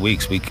do in 2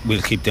 weeks?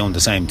 We'll keep doing the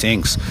same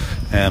things.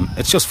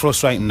 It's just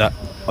frustrating that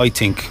I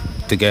think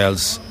the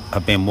girls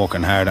have been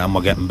working hard and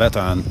we're getting better,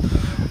 and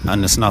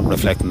it's not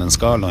reflecting in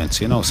scorelines,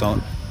 you know.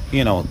 So,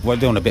 you know, we're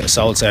doing a bit of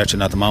soul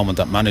searching at the moment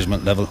at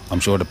management level. I'm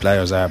sure the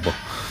players are, but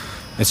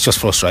it's just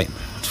frustrating.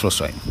 It's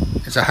frustrating.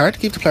 Is it hard to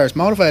keep the players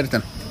motivated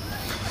then?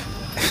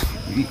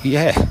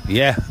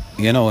 Yeah.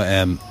 You know,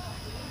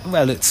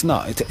 well, it's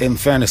not. In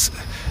fairness,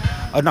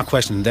 I'm not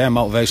questioning their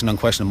motivation, I'm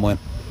questioning mine.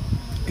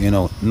 You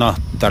know, not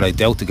that I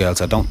doubt the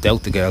girls. I don't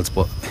doubt the girls,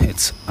 but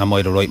it's, am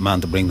I the right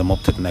man to bring them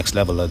up to the next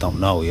level? I don't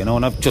know, you know.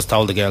 And I've just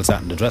told the girls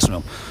that in the dressing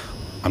room.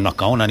 I'm not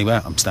going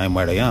anywhere. I'm staying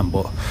where I am.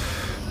 But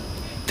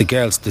the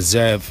girls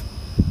deserve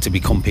to be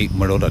competing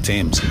with other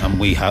teams, and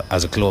we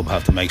as a club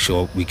have to make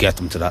sure we get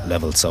them to that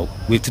level. So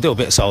we have to do a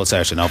bit of soul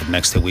searching over the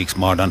next 2 weeks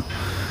more than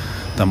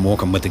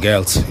working with the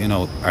girls, you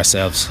know,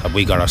 ourselves. Have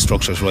we got our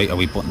structures right? Are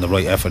we putting the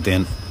right effort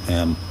in,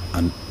 and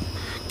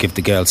give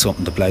the girls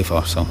something to play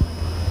for? So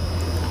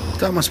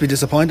that must be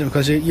disappointing,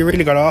 because you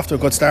really got off to a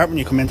good start when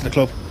you come into the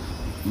club.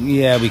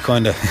 Yeah, we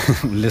kind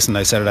of listen,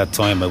 I said at that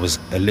time I was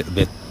a little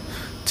bit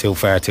too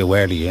far too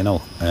early, you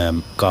know.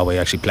 Galway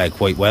actually played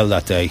quite well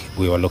that day.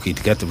 We were lucky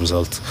to get the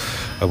result.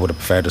 I would have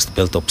preferred us to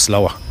build up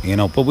slower, you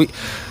know. But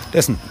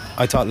listen,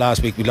 I thought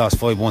last week we lost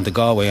 5-1 to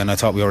Galway, and I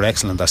thought we were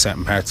excellent at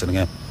certain parts of the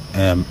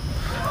game.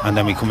 And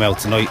then we come out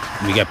tonight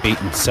and we get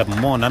beaten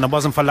 7-1, and it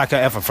wasn't for lack of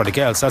effort for the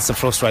girls. That's the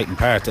frustrating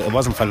part. It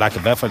wasn't for lack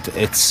of effort.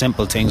 It's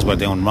simple things we're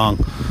doing wrong,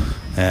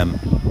 and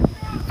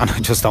I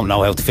just don't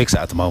know how to fix it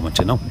at the moment,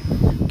 you know.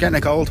 Getting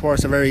a goal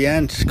towards the very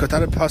end, could that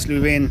have possibly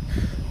been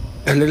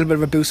a little bit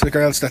of a boost to the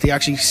girls, that they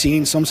actually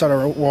seen some sort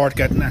of reward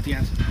getting at the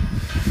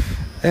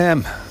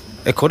end?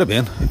 It could have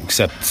been,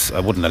 except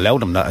I wouldn't allow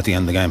them that at the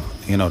end of the game.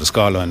 You know, the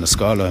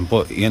scoreline.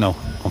 But, you know,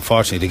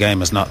 unfortunately the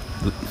game is not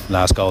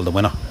last goal the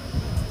winner.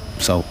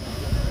 So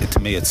to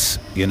me it's,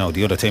 you know,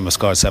 the other team has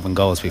scored 7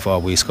 goals before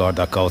we scored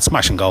that goal.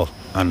 Smashing goal,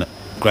 and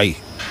great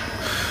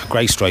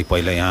strike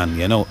by Leanne,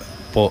 you know.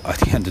 But at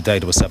the end of the day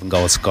there were 7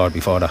 goals scored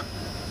before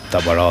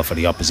that were all for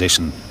the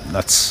opposition.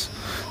 That's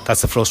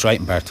the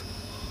frustrating part.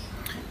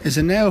 Is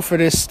it now for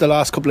the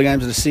last couple of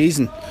games of the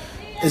season,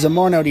 is it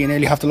more now that you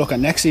nearly have to look at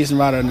next season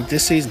rather than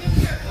this season?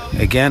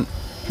 Again,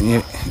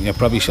 you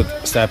probably should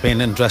start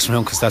being in the dressing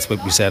room, because that's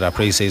what we said, our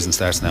pre-season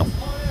starts now.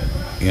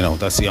 You know,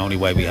 that's the only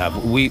way we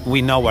have.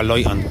 We know we're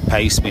light on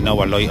pace, we know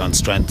we're light on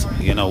strength,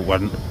 you know,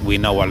 we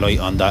know we're light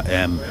on that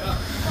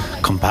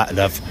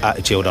competitive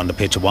attitude on the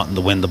pitch of wanting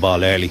to win the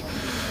ball early.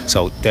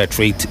 So there are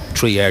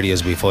three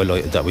areas we've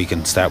highlighted that we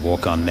can start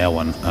work on now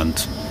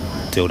and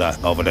do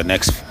that over the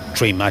next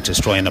 3 matches,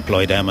 try and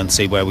apply them and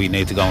see where we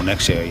need to go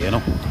next year, you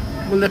know.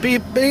 Will it be a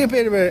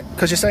bit of a,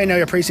 because you're saying now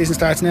your pre-season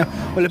starts now,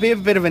 will it be a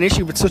bit of an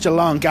issue with such a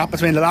long gap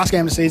between the last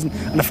game of the season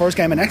and the first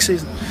game of next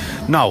season?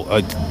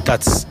 No,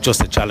 that's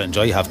just a challenge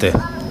I have to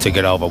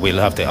get over. We'll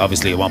have to,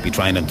 obviously, it won't be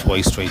training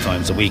 3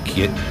 times a week.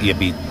 You'll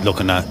be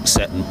looking at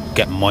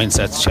getting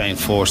mindsets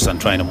changed first and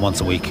training once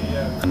a week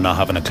and not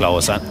having a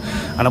close. And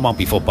it won't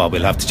be football,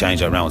 we'll have to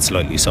change it around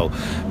slightly. So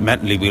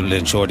mentally we'll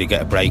ensure they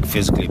get a break,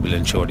 physically we'll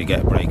ensure they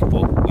get a break, but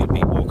we'll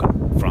be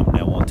working from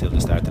now until the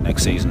start of the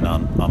next season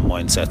on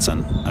mindsets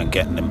and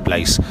getting in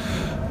place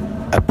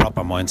a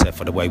proper mindset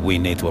for the way we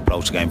need to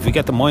approach the game. If we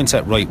get the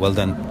mindset right, well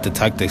then the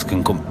tactics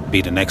can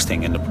be the next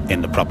thing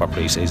in the proper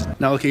pre-season.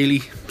 Noel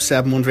Kealy,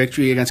 7-1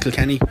 victory against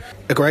Kilkenny.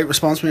 A great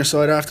response from your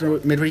side after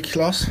a midweek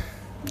loss?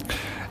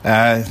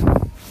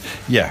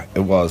 Yeah, it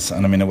was.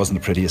 And I mean, it wasn't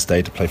the prettiest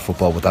day to play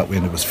football with that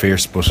win. It was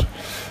fierce, but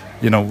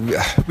you know,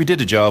 we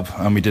did a job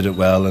and we did it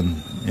well,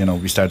 and you know,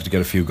 we started to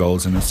get a few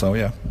goals in it, so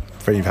yeah,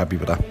 very happy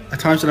with that. At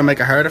times did it make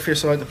it harder for your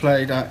side to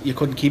play, that you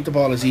couldn't keep the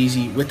ball as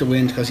easy with the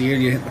wind because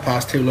you hit the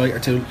pass too light or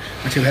too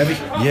heavy?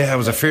 Yeah, it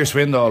was a fierce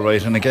wind all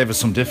right, and it gave us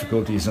some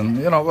difficulties, and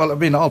you know, well, I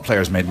mean, all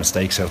players made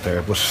mistakes out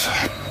there, but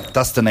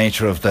that's the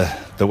nature of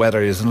the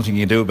weather. There's nothing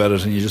you can do about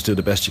it, and you just do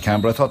the best you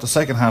can. But I thought the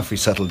second half we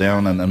settled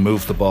down and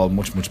moved the ball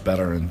much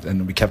better,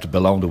 and we kept it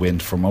below the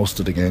wind for most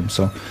of the game.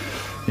 So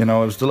you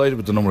know, I was delighted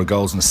with the number of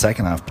goals in the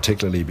second half,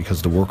 particularly because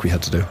of the work we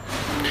had to do.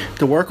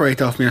 The work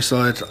rate off from your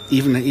side,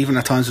 even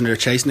at times when they were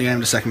chasing the game in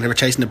the second, they were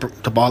chasing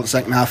the ball in the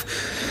second half,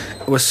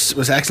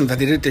 was excellent. That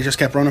they just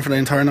kept running for the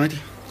entire 90.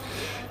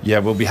 Yeah,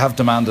 well, we have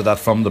demanded that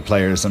from the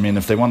players. I mean,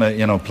 if they want to,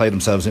 you know, play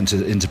themselves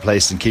into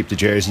place and keep the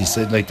jerseys,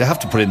 like, they have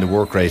to put in the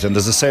work rate, and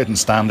there's a certain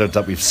standard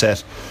that we've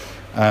set.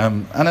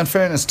 And in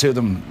fairness to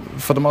them,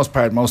 for the most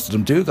part, most of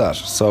them do that.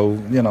 So,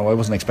 you know, I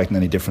wasn't expecting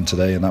any different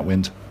today in that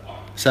wind.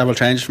 Several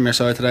changes from your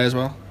side today as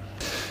well?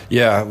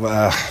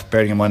 Yeah,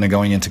 bearing in mind I'm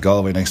going into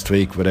Galway next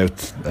week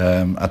without,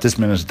 at this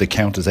minute, the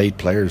count is 8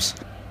 players.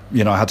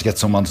 You know, I had to get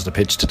some onto the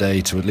pitch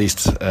today to at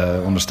least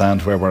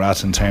understand where we're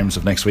at in terms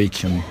of next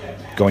week and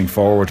going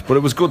forward. But it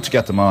was good to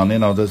get them on. You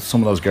know,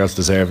 some of those girls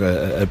deserve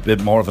a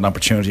bit more of an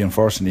opportunity,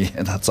 unfortunately,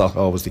 and that's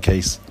always the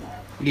case.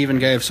 You even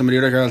gave some of the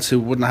other girls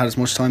who wouldn't have had as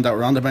much time that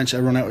were on the bench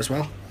a run out as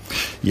well.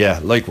 Yeah,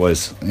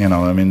 likewise. You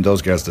know, I mean,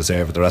 those girls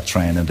deserve it. They're at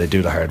training, they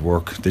do the hard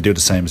work, they do the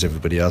same as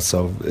everybody else,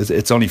 so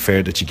it's only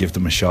fair that you give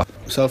them a shot.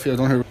 Sophie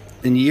O'Donoghue,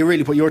 and you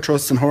really put your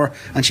trust in her,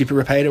 and she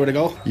repaid it with a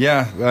goal.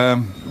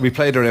 Yeah, we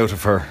played her out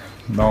of her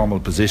normal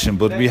position,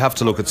 but we have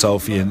to look at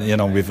Sophie, and you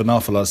know, we've an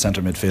awful lot of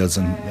centre midfields,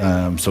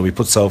 and so we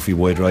put Sophie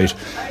wide right,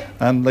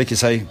 and like you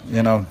say,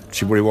 you know,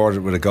 she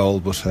rewarded with a goal,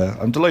 but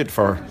I'm delighted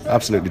for her,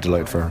 absolutely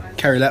delighted for her.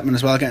 Kerry Letman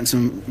as well, getting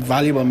some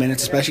valuable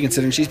minutes, especially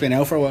considering she's been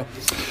out for a while.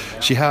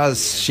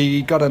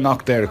 She got a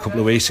knock there a couple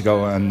of weeks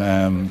ago,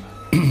 and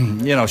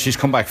you know, she's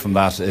come back from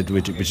that,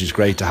 which is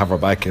great to have her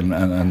back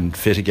and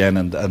fit again,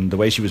 and the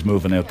way she was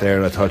moving out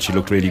there, I thought she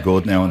looked really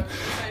good now, and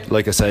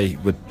like I say,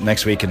 with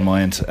next week in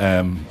mind,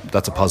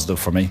 that's a positive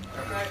for me.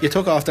 You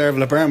took off there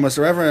with LeBron. Was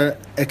there ever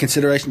a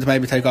consideration to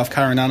maybe take off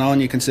Karen and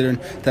Anya, considering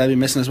they'll be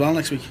missing as well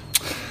next week?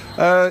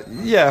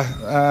 Yeah,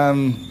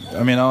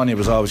 I mean, Anya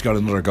was always got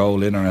another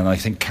goal in her, and I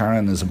think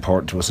Karen is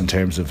important to us in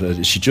terms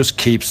of she just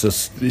keeps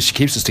us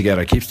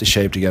together, keeps the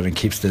shape together, and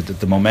keeps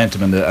the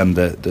momentum and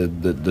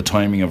the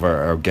timing of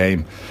our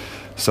game.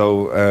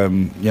 So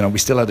you know, we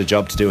still had a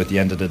job to do at the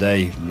end of the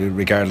day,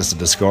 regardless of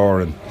the score,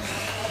 and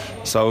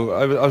so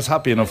I was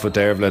happy enough with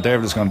Dervla.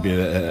 Dervla's going to be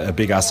a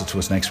big asset to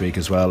us next week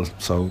as well,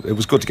 so it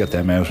was good to get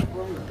them out.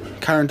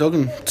 Karen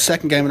Duggan,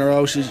 second game in a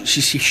row,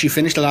 she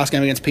finished the last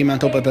game against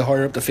Peamount up a bit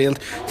higher up the field.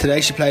 Today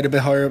she played a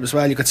bit higher up as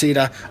well. You could see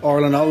that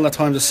Orla Nolan at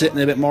times was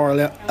sitting a bit more,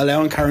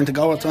 allowing Karen to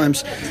go at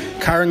times.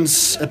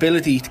 Karen's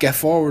ability to get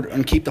forward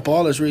and keep the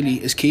ball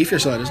is key for your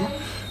side, isn't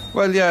it?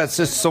 Well, yeah, it's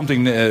just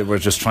something we're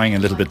just trying a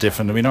little bit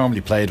different. We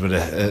normally played with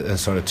a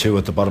sort of 2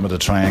 at the bottom of the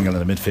triangle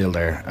in the midfield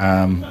there.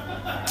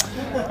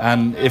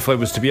 And if I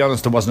was to be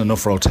honest, there wasn't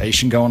enough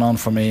rotation going on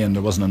for me, and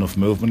there wasn't enough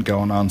movement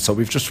going on. So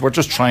we're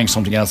just trying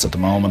something else at the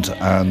moment,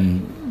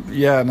 and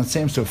yeah, and it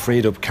seems to have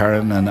freed up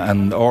Karen,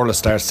 and Orla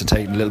starts to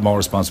take a little more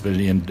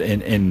responsibility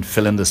in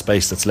filling the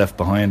space that's left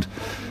behind.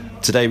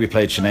 Today we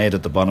played Sinead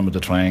at the bottom of the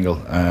triangle.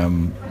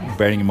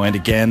 Bearing in mind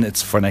again,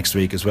 it's for next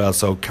week as well.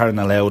 So Karen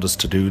allowed us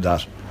to do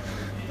that.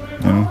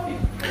 You know?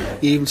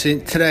 You even see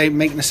today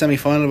making a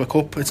semi-final of a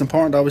cup. It's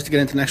important always to get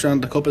into the next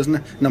round of the cup, isn't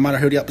it? No matter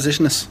who the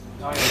opposition is.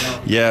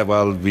 Yeah,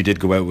 well, we did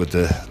go out with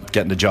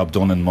getting the job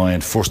done in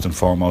mind first and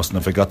foremost, and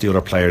if I got the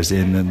other players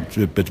in, and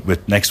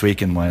with next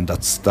week in mind,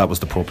 that was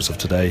the purpose of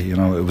today. You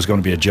know, it was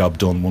going to be a job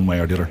done one way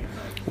or the other.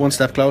 One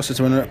step closer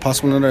to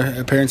possible another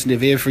appearance in the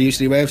Aviva for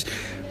UCD Waves,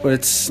 but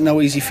it's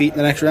no easy feat in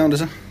the next round,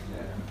 is it?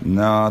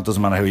 No, it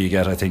doesn't matter who you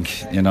get. I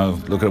think,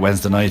 look at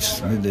Wednesday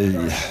night.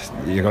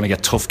 You're going to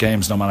get tough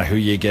games no matter who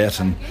you get,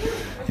 and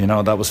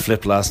that was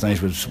flipped last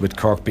night with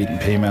Cork beating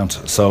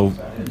Peamount. So,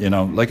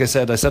 like I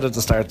said at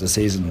the start of the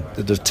season,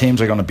 the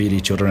teams are going to beat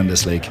each other in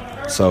this league.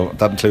 So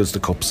that includes the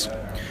cups.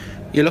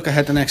 You look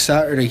ahead to next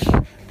Saturday.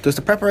 Does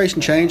the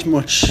preparation change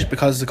much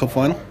because of the cup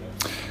final?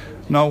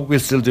 No, we'll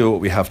still do what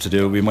we have to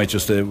do. We might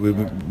just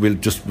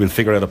we'll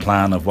figure out a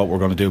plan of what we're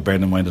going to do,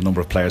 bearing in mind the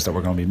number of players that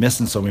we're going to be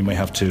missing. So we might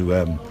have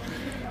to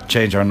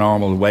change our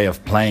normal way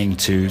of playing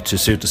to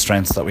suit the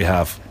strengths that we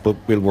have, but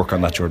we'll work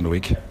on that during the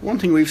week. One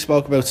thing we've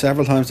spoke about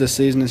several times this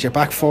season is your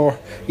back four.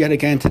 Yet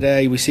again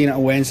today, we've seen it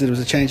on Wednesday. There was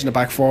a change in the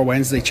back four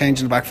Wednesday,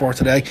 change in the back four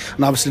today,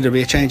 and obviously there'll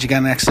be a change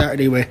again next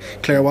Saturday with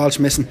Claire Walsh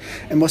missing.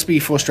 It must be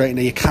frustrating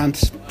that you can't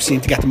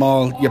seem to get them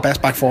all, your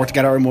best back four,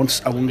 together in one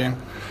game.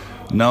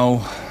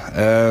 No.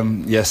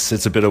 Yes,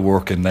 it's a bit of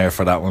work in there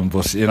for that one,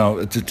 but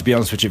to be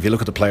honest with you, if you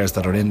look at the players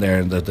that are in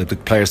there and the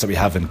players that we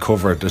have in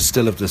cover, they're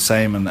still of the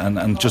same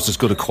and just as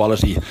good a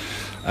quality.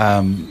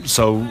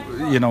 So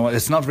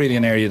it's not really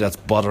an area that's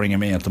bothering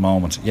me at the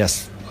moment.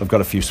 Yes, I've got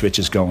a few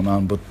switches going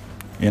on, but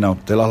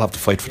they'll all have to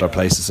fight for their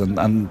places,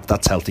 and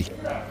that's healthy.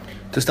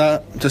 Does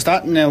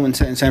that now, in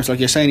terms like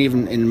you're saying,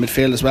 even in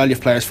midfield as well, you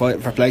have players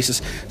fighting for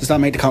places, does that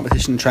make the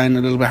competition and training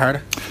a little bit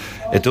harder?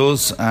 It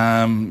does,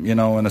 and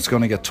it's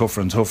going to get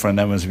tougher and tougher, and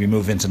then as we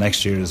move into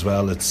next year as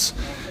well, it's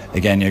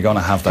again, you're going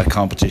to have that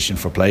competition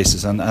for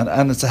places, and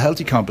it's a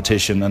healthy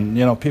competition,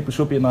 and people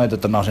should be annoyed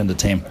that they're not in the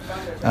team,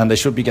 and they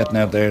should be getting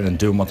out there and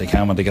doing what they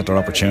can when they get their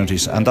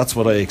opportunities, and that's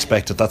what I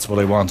expected, that's what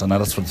I want, and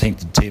that's what I think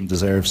the team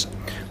deserves.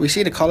 We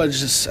see the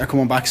colleges are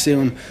coming back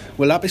soon.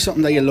 Will that be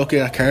something that you look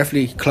at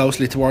carefully,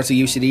 closely towards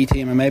the UCD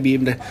team and maybe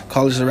even the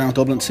colleges around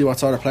Dublin to see what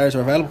sort of players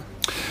are available?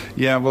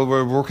 Yeah, well,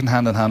 we're working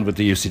hand in hand with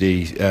the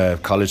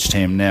UCD college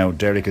team now.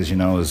 Derek, as you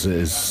know, is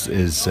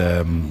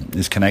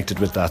connected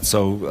with that.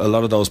 So a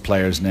lot of those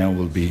players now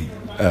will be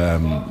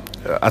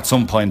at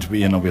some point.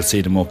 We'll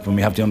see them up, and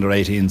we have the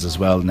under-18s as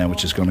well now,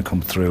 which is going to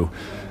come through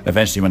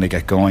eventually when they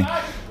get going.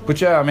 But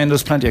yeah, I mean,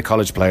 there's plenty of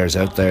college players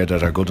out there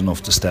that are good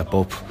enough to step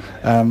up.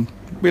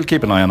 We'll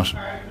keep an eye on it.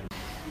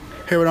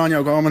 Here with Aine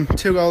O'Gorman,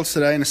 2 goals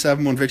today in a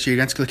 7-1 victory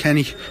against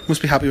Kilkenny. Must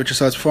be happy with your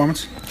side's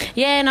performance.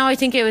 Yeah, no, I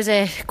think it was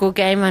a good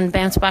game and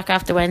bounced back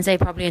after Wednesday,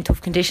 probably in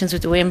tough conditions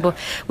with the win, but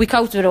we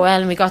coped with it well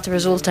and we got the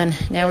result, and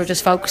now we're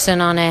just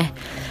focusing on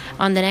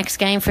the next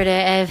game for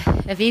the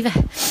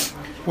Aviva.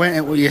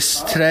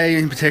 Yes, today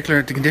in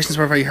particular, the conditions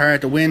were very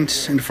hard. The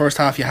wind in the first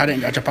half, you had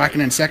it at your back,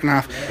 and in the second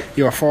half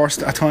you were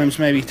forced at times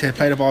maybe to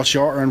play the ball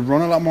shorter and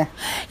run a lot more.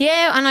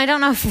 Yeah, and I don't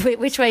know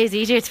which way is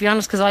easier, to be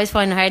honest, because I was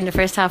finding it hard in the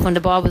first half when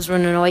the ball was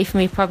running away from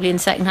me. Probably in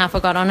the second half I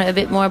got on it a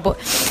bit more, but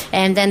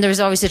then there was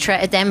always the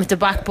threat of them at the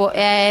back. But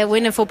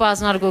winning football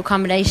is not a good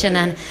combination,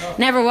 and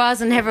never was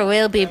and never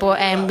will be, but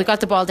we got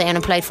the ball down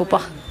and played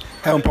football.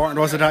 How important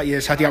was it that you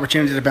had the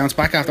opportunity to bounce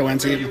back after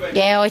Wednesday evening?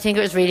 Yeah, I think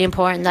it was really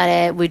important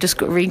that we just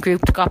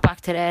regrouped, got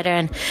back together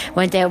and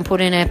went out and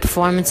put in a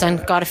performance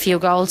and got a few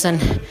goals,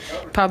 and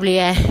probably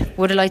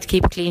would have liked to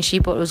keep a clean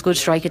sheet, but it was a good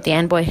strike at the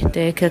end by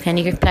the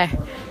Kilkenny player.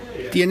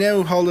 Do you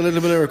now hold a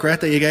little bit of regret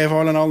that you gave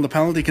all in all the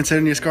penalty,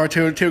 considering you scored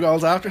two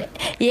goals after?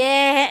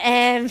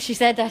 Yeah, she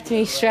said that to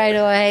me straight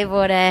away,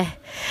 but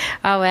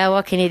oh well,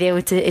 what can you do?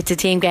 It's a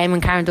team game,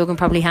 and Karen Duggan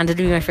probably handed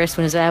me my first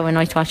one as well when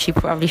I thought she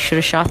probably should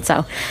have shot.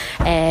 So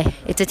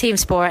it's a team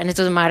sport, and it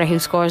doesn't matter who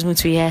scores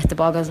once the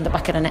ball goes in the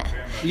back of the net.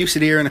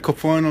 UCD are in a cup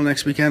final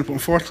next weekend, but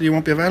unfortunately you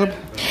won't be available.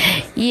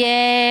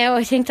 Yeah,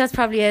 I think that's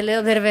probably a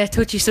little bit of a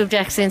touchy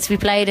subject, since we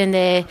played in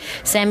the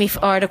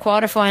the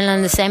quarter final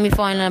and the semi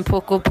final and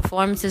put good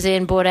performances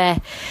in.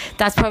 But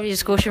that's probably a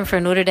discussion for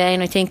another day,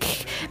 and I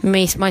think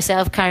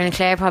myself, Karen and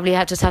Claire probably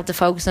have to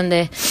focus on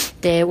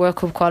the World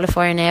Cup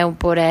qualifier now.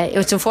 But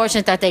it's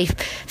unfortunate that they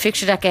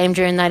fixtured that game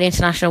during that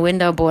international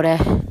window, but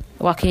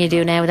what can you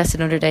do now? That's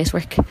another day's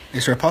work.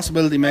 Is there a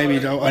possibility maybe,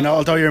 though, I know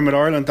although you're in with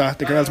Ireland, that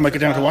the girls might get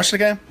down to watch the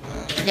game?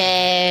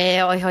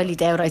 Yeah, I highly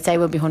doubt. I'd say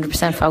we'll be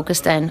 100%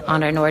 focused then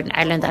on our Northern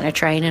Ireland and our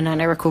training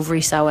and our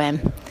recovery. So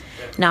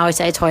now I'd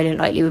say it's highly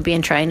likely we'll be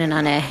in training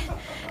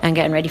and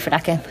getting ready for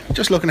that game.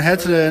 Just looking ahead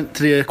to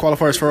the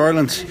qualifiers for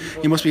Ireland,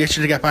 you must be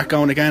itching to get back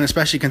going again,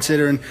 especially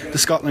considering the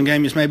Scotland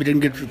game. You maybe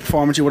didn't get the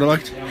performance you would have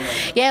liked.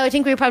 Yeah, I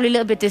think we were probably a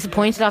little bit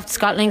disappointed off the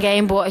Scotland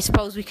game, but I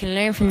suppose we can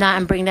learn from that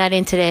and bring that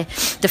into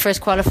the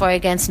first qualifier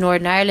against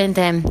Northern Ireland.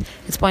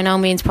 It's by no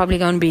means probably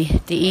going to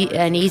be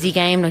an easy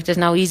game. Like, there's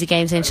no easy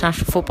games in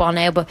international football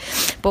now, but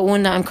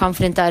one that I'm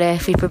confident that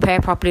if we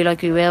prepare properly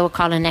like we will with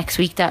Colin next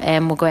week, that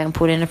we'll go out and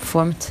put in a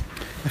performance.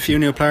 A few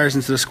new players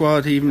into the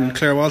squad. Even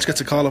Claire Walsh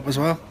gets a call up as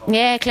well.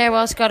 Yeah, Claire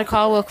Walsh got a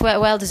call,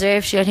 well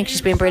deserved. I think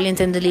she's been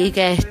brilliant in the league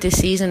this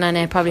season,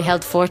 and probably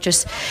held the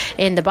fortress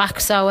in the back.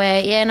 So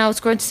it's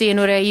great to see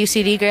another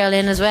UCD girl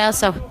in as well,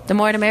 so the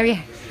more the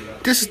merrier.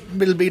 this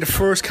will be the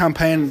first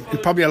campaign in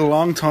probably a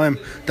long time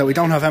that we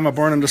don't have Emma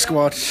Byrne in the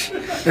squad.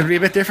 It'll be a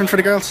bit different for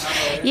the girls.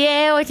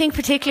 Yeah, I think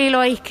particularly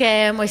like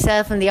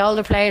myself and the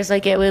older players,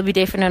 like it will be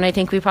different, and I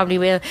think we probably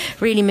will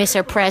really miss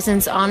her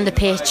presence on the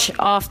pitch,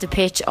 off the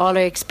pitch, all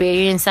her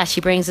experience that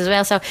she brings as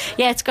well. So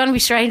yeah, it's going to be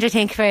strange, I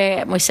think,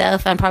 for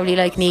myself and probably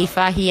like Niamh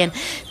Fahey and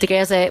the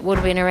girls that would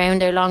have been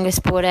around there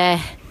longest, but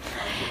I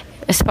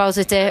suppose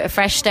it's a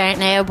fresh start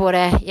now,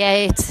 but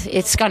yeah,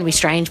 it's going to be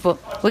strange, but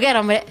we'll get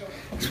on with it.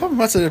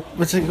 What's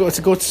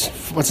a good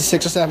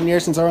 6 or 7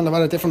 years since Ireland have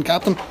had a different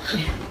captain?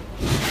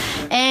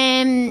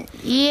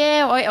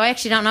 Yeah, I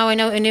actually don't know. I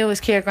knew it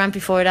was Ciara Grant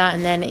before that,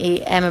 and then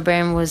Emma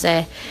Byrne was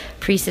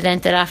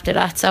precedented after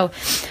that. So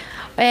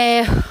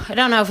I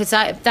don't know if it's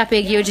that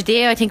big huge a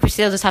deal. I think we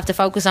still just have to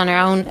focus on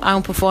our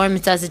own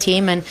performance as a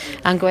team and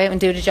go out and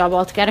do the job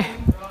all together.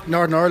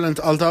 Northern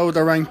Ireland, although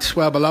they're ranked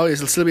well below,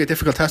 it'll still be a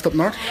difficult test up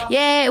north.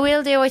 Yeah, it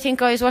will do. I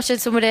think I was watching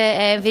some of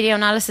the video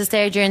analysis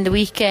there during the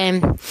week,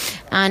 and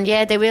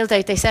yeah, they will.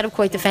 They set up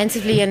quite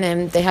defensively,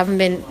 and they haven't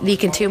been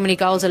leaking too many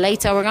goals of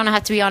late. So we're going to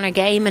have to be on our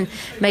game and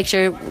make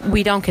sure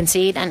we don't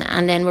concede,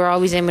 and then we're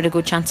always in with a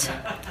good chance.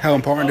 How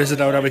important is it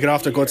though that we get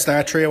off to a good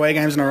start, 3 away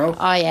games in a row?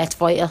 Oh yeah, it's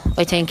vital.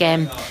 I think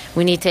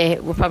we need to.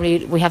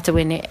 We have to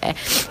win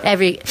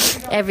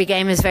every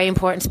game is very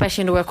important,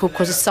 especially in the World Cup,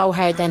 because it's so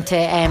hard then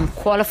to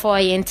qualify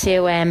into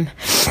out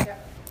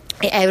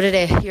of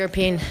the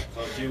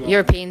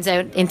Europeans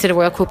out into the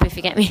World Cup, if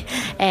you get me.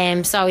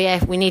 So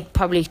yeah, we need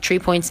probably 3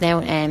 points now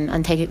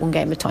and take it one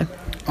game at a time.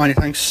 Aine,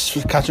 thanks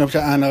for catching up,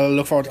 and I'll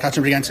look forward to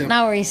catching up again soon.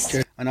 No worries.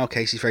 Cheers. I know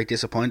Casey's very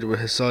disappointed with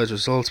his side's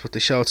results, but they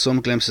showed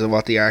some glimpses of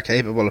what they are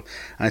capable of,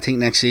 and I think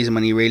next season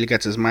when he really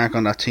gets his mark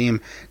on that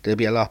team, they'll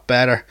be a lot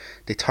better.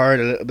 They tired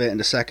a little bit in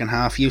the second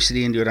half.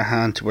 UCD, on the other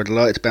hand, were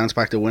delighted to bounce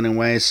back to winning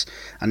ways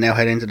and now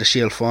head into the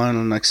Shield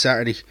final. And like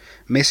Saturday,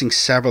 missing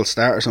several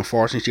starters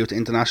unfortunately due to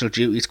international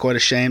duty. It's quite a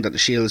shame that the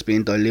Shield is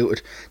being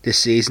diluted this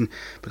season,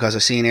 because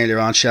I've seen earlier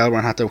on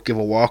Shelbourne had to give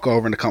a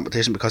walkover in the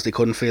competition because they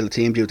couldn't field the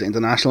team due to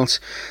internationals.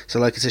 So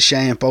like, it's a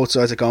shame both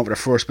sides are going for their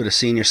first bit of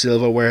senior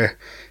silverware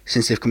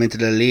since they've come into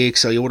the league.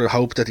 So you would have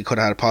hoped that they could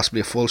have had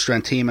possibly a full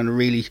strength team, and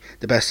really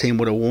the best team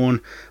would have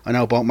won. I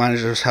know both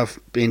managers have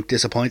been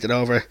disappointed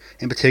over,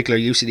 in particular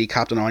UCD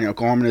captain Aine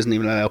O'Gorman isn't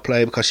even allowed to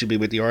play because she'll be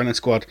with the Ireland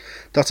squad.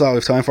 That's all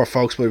we've time for,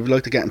 folks, but if you'd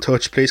like to get in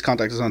touch, please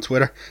contact us on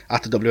Twitter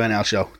at the WNL Show.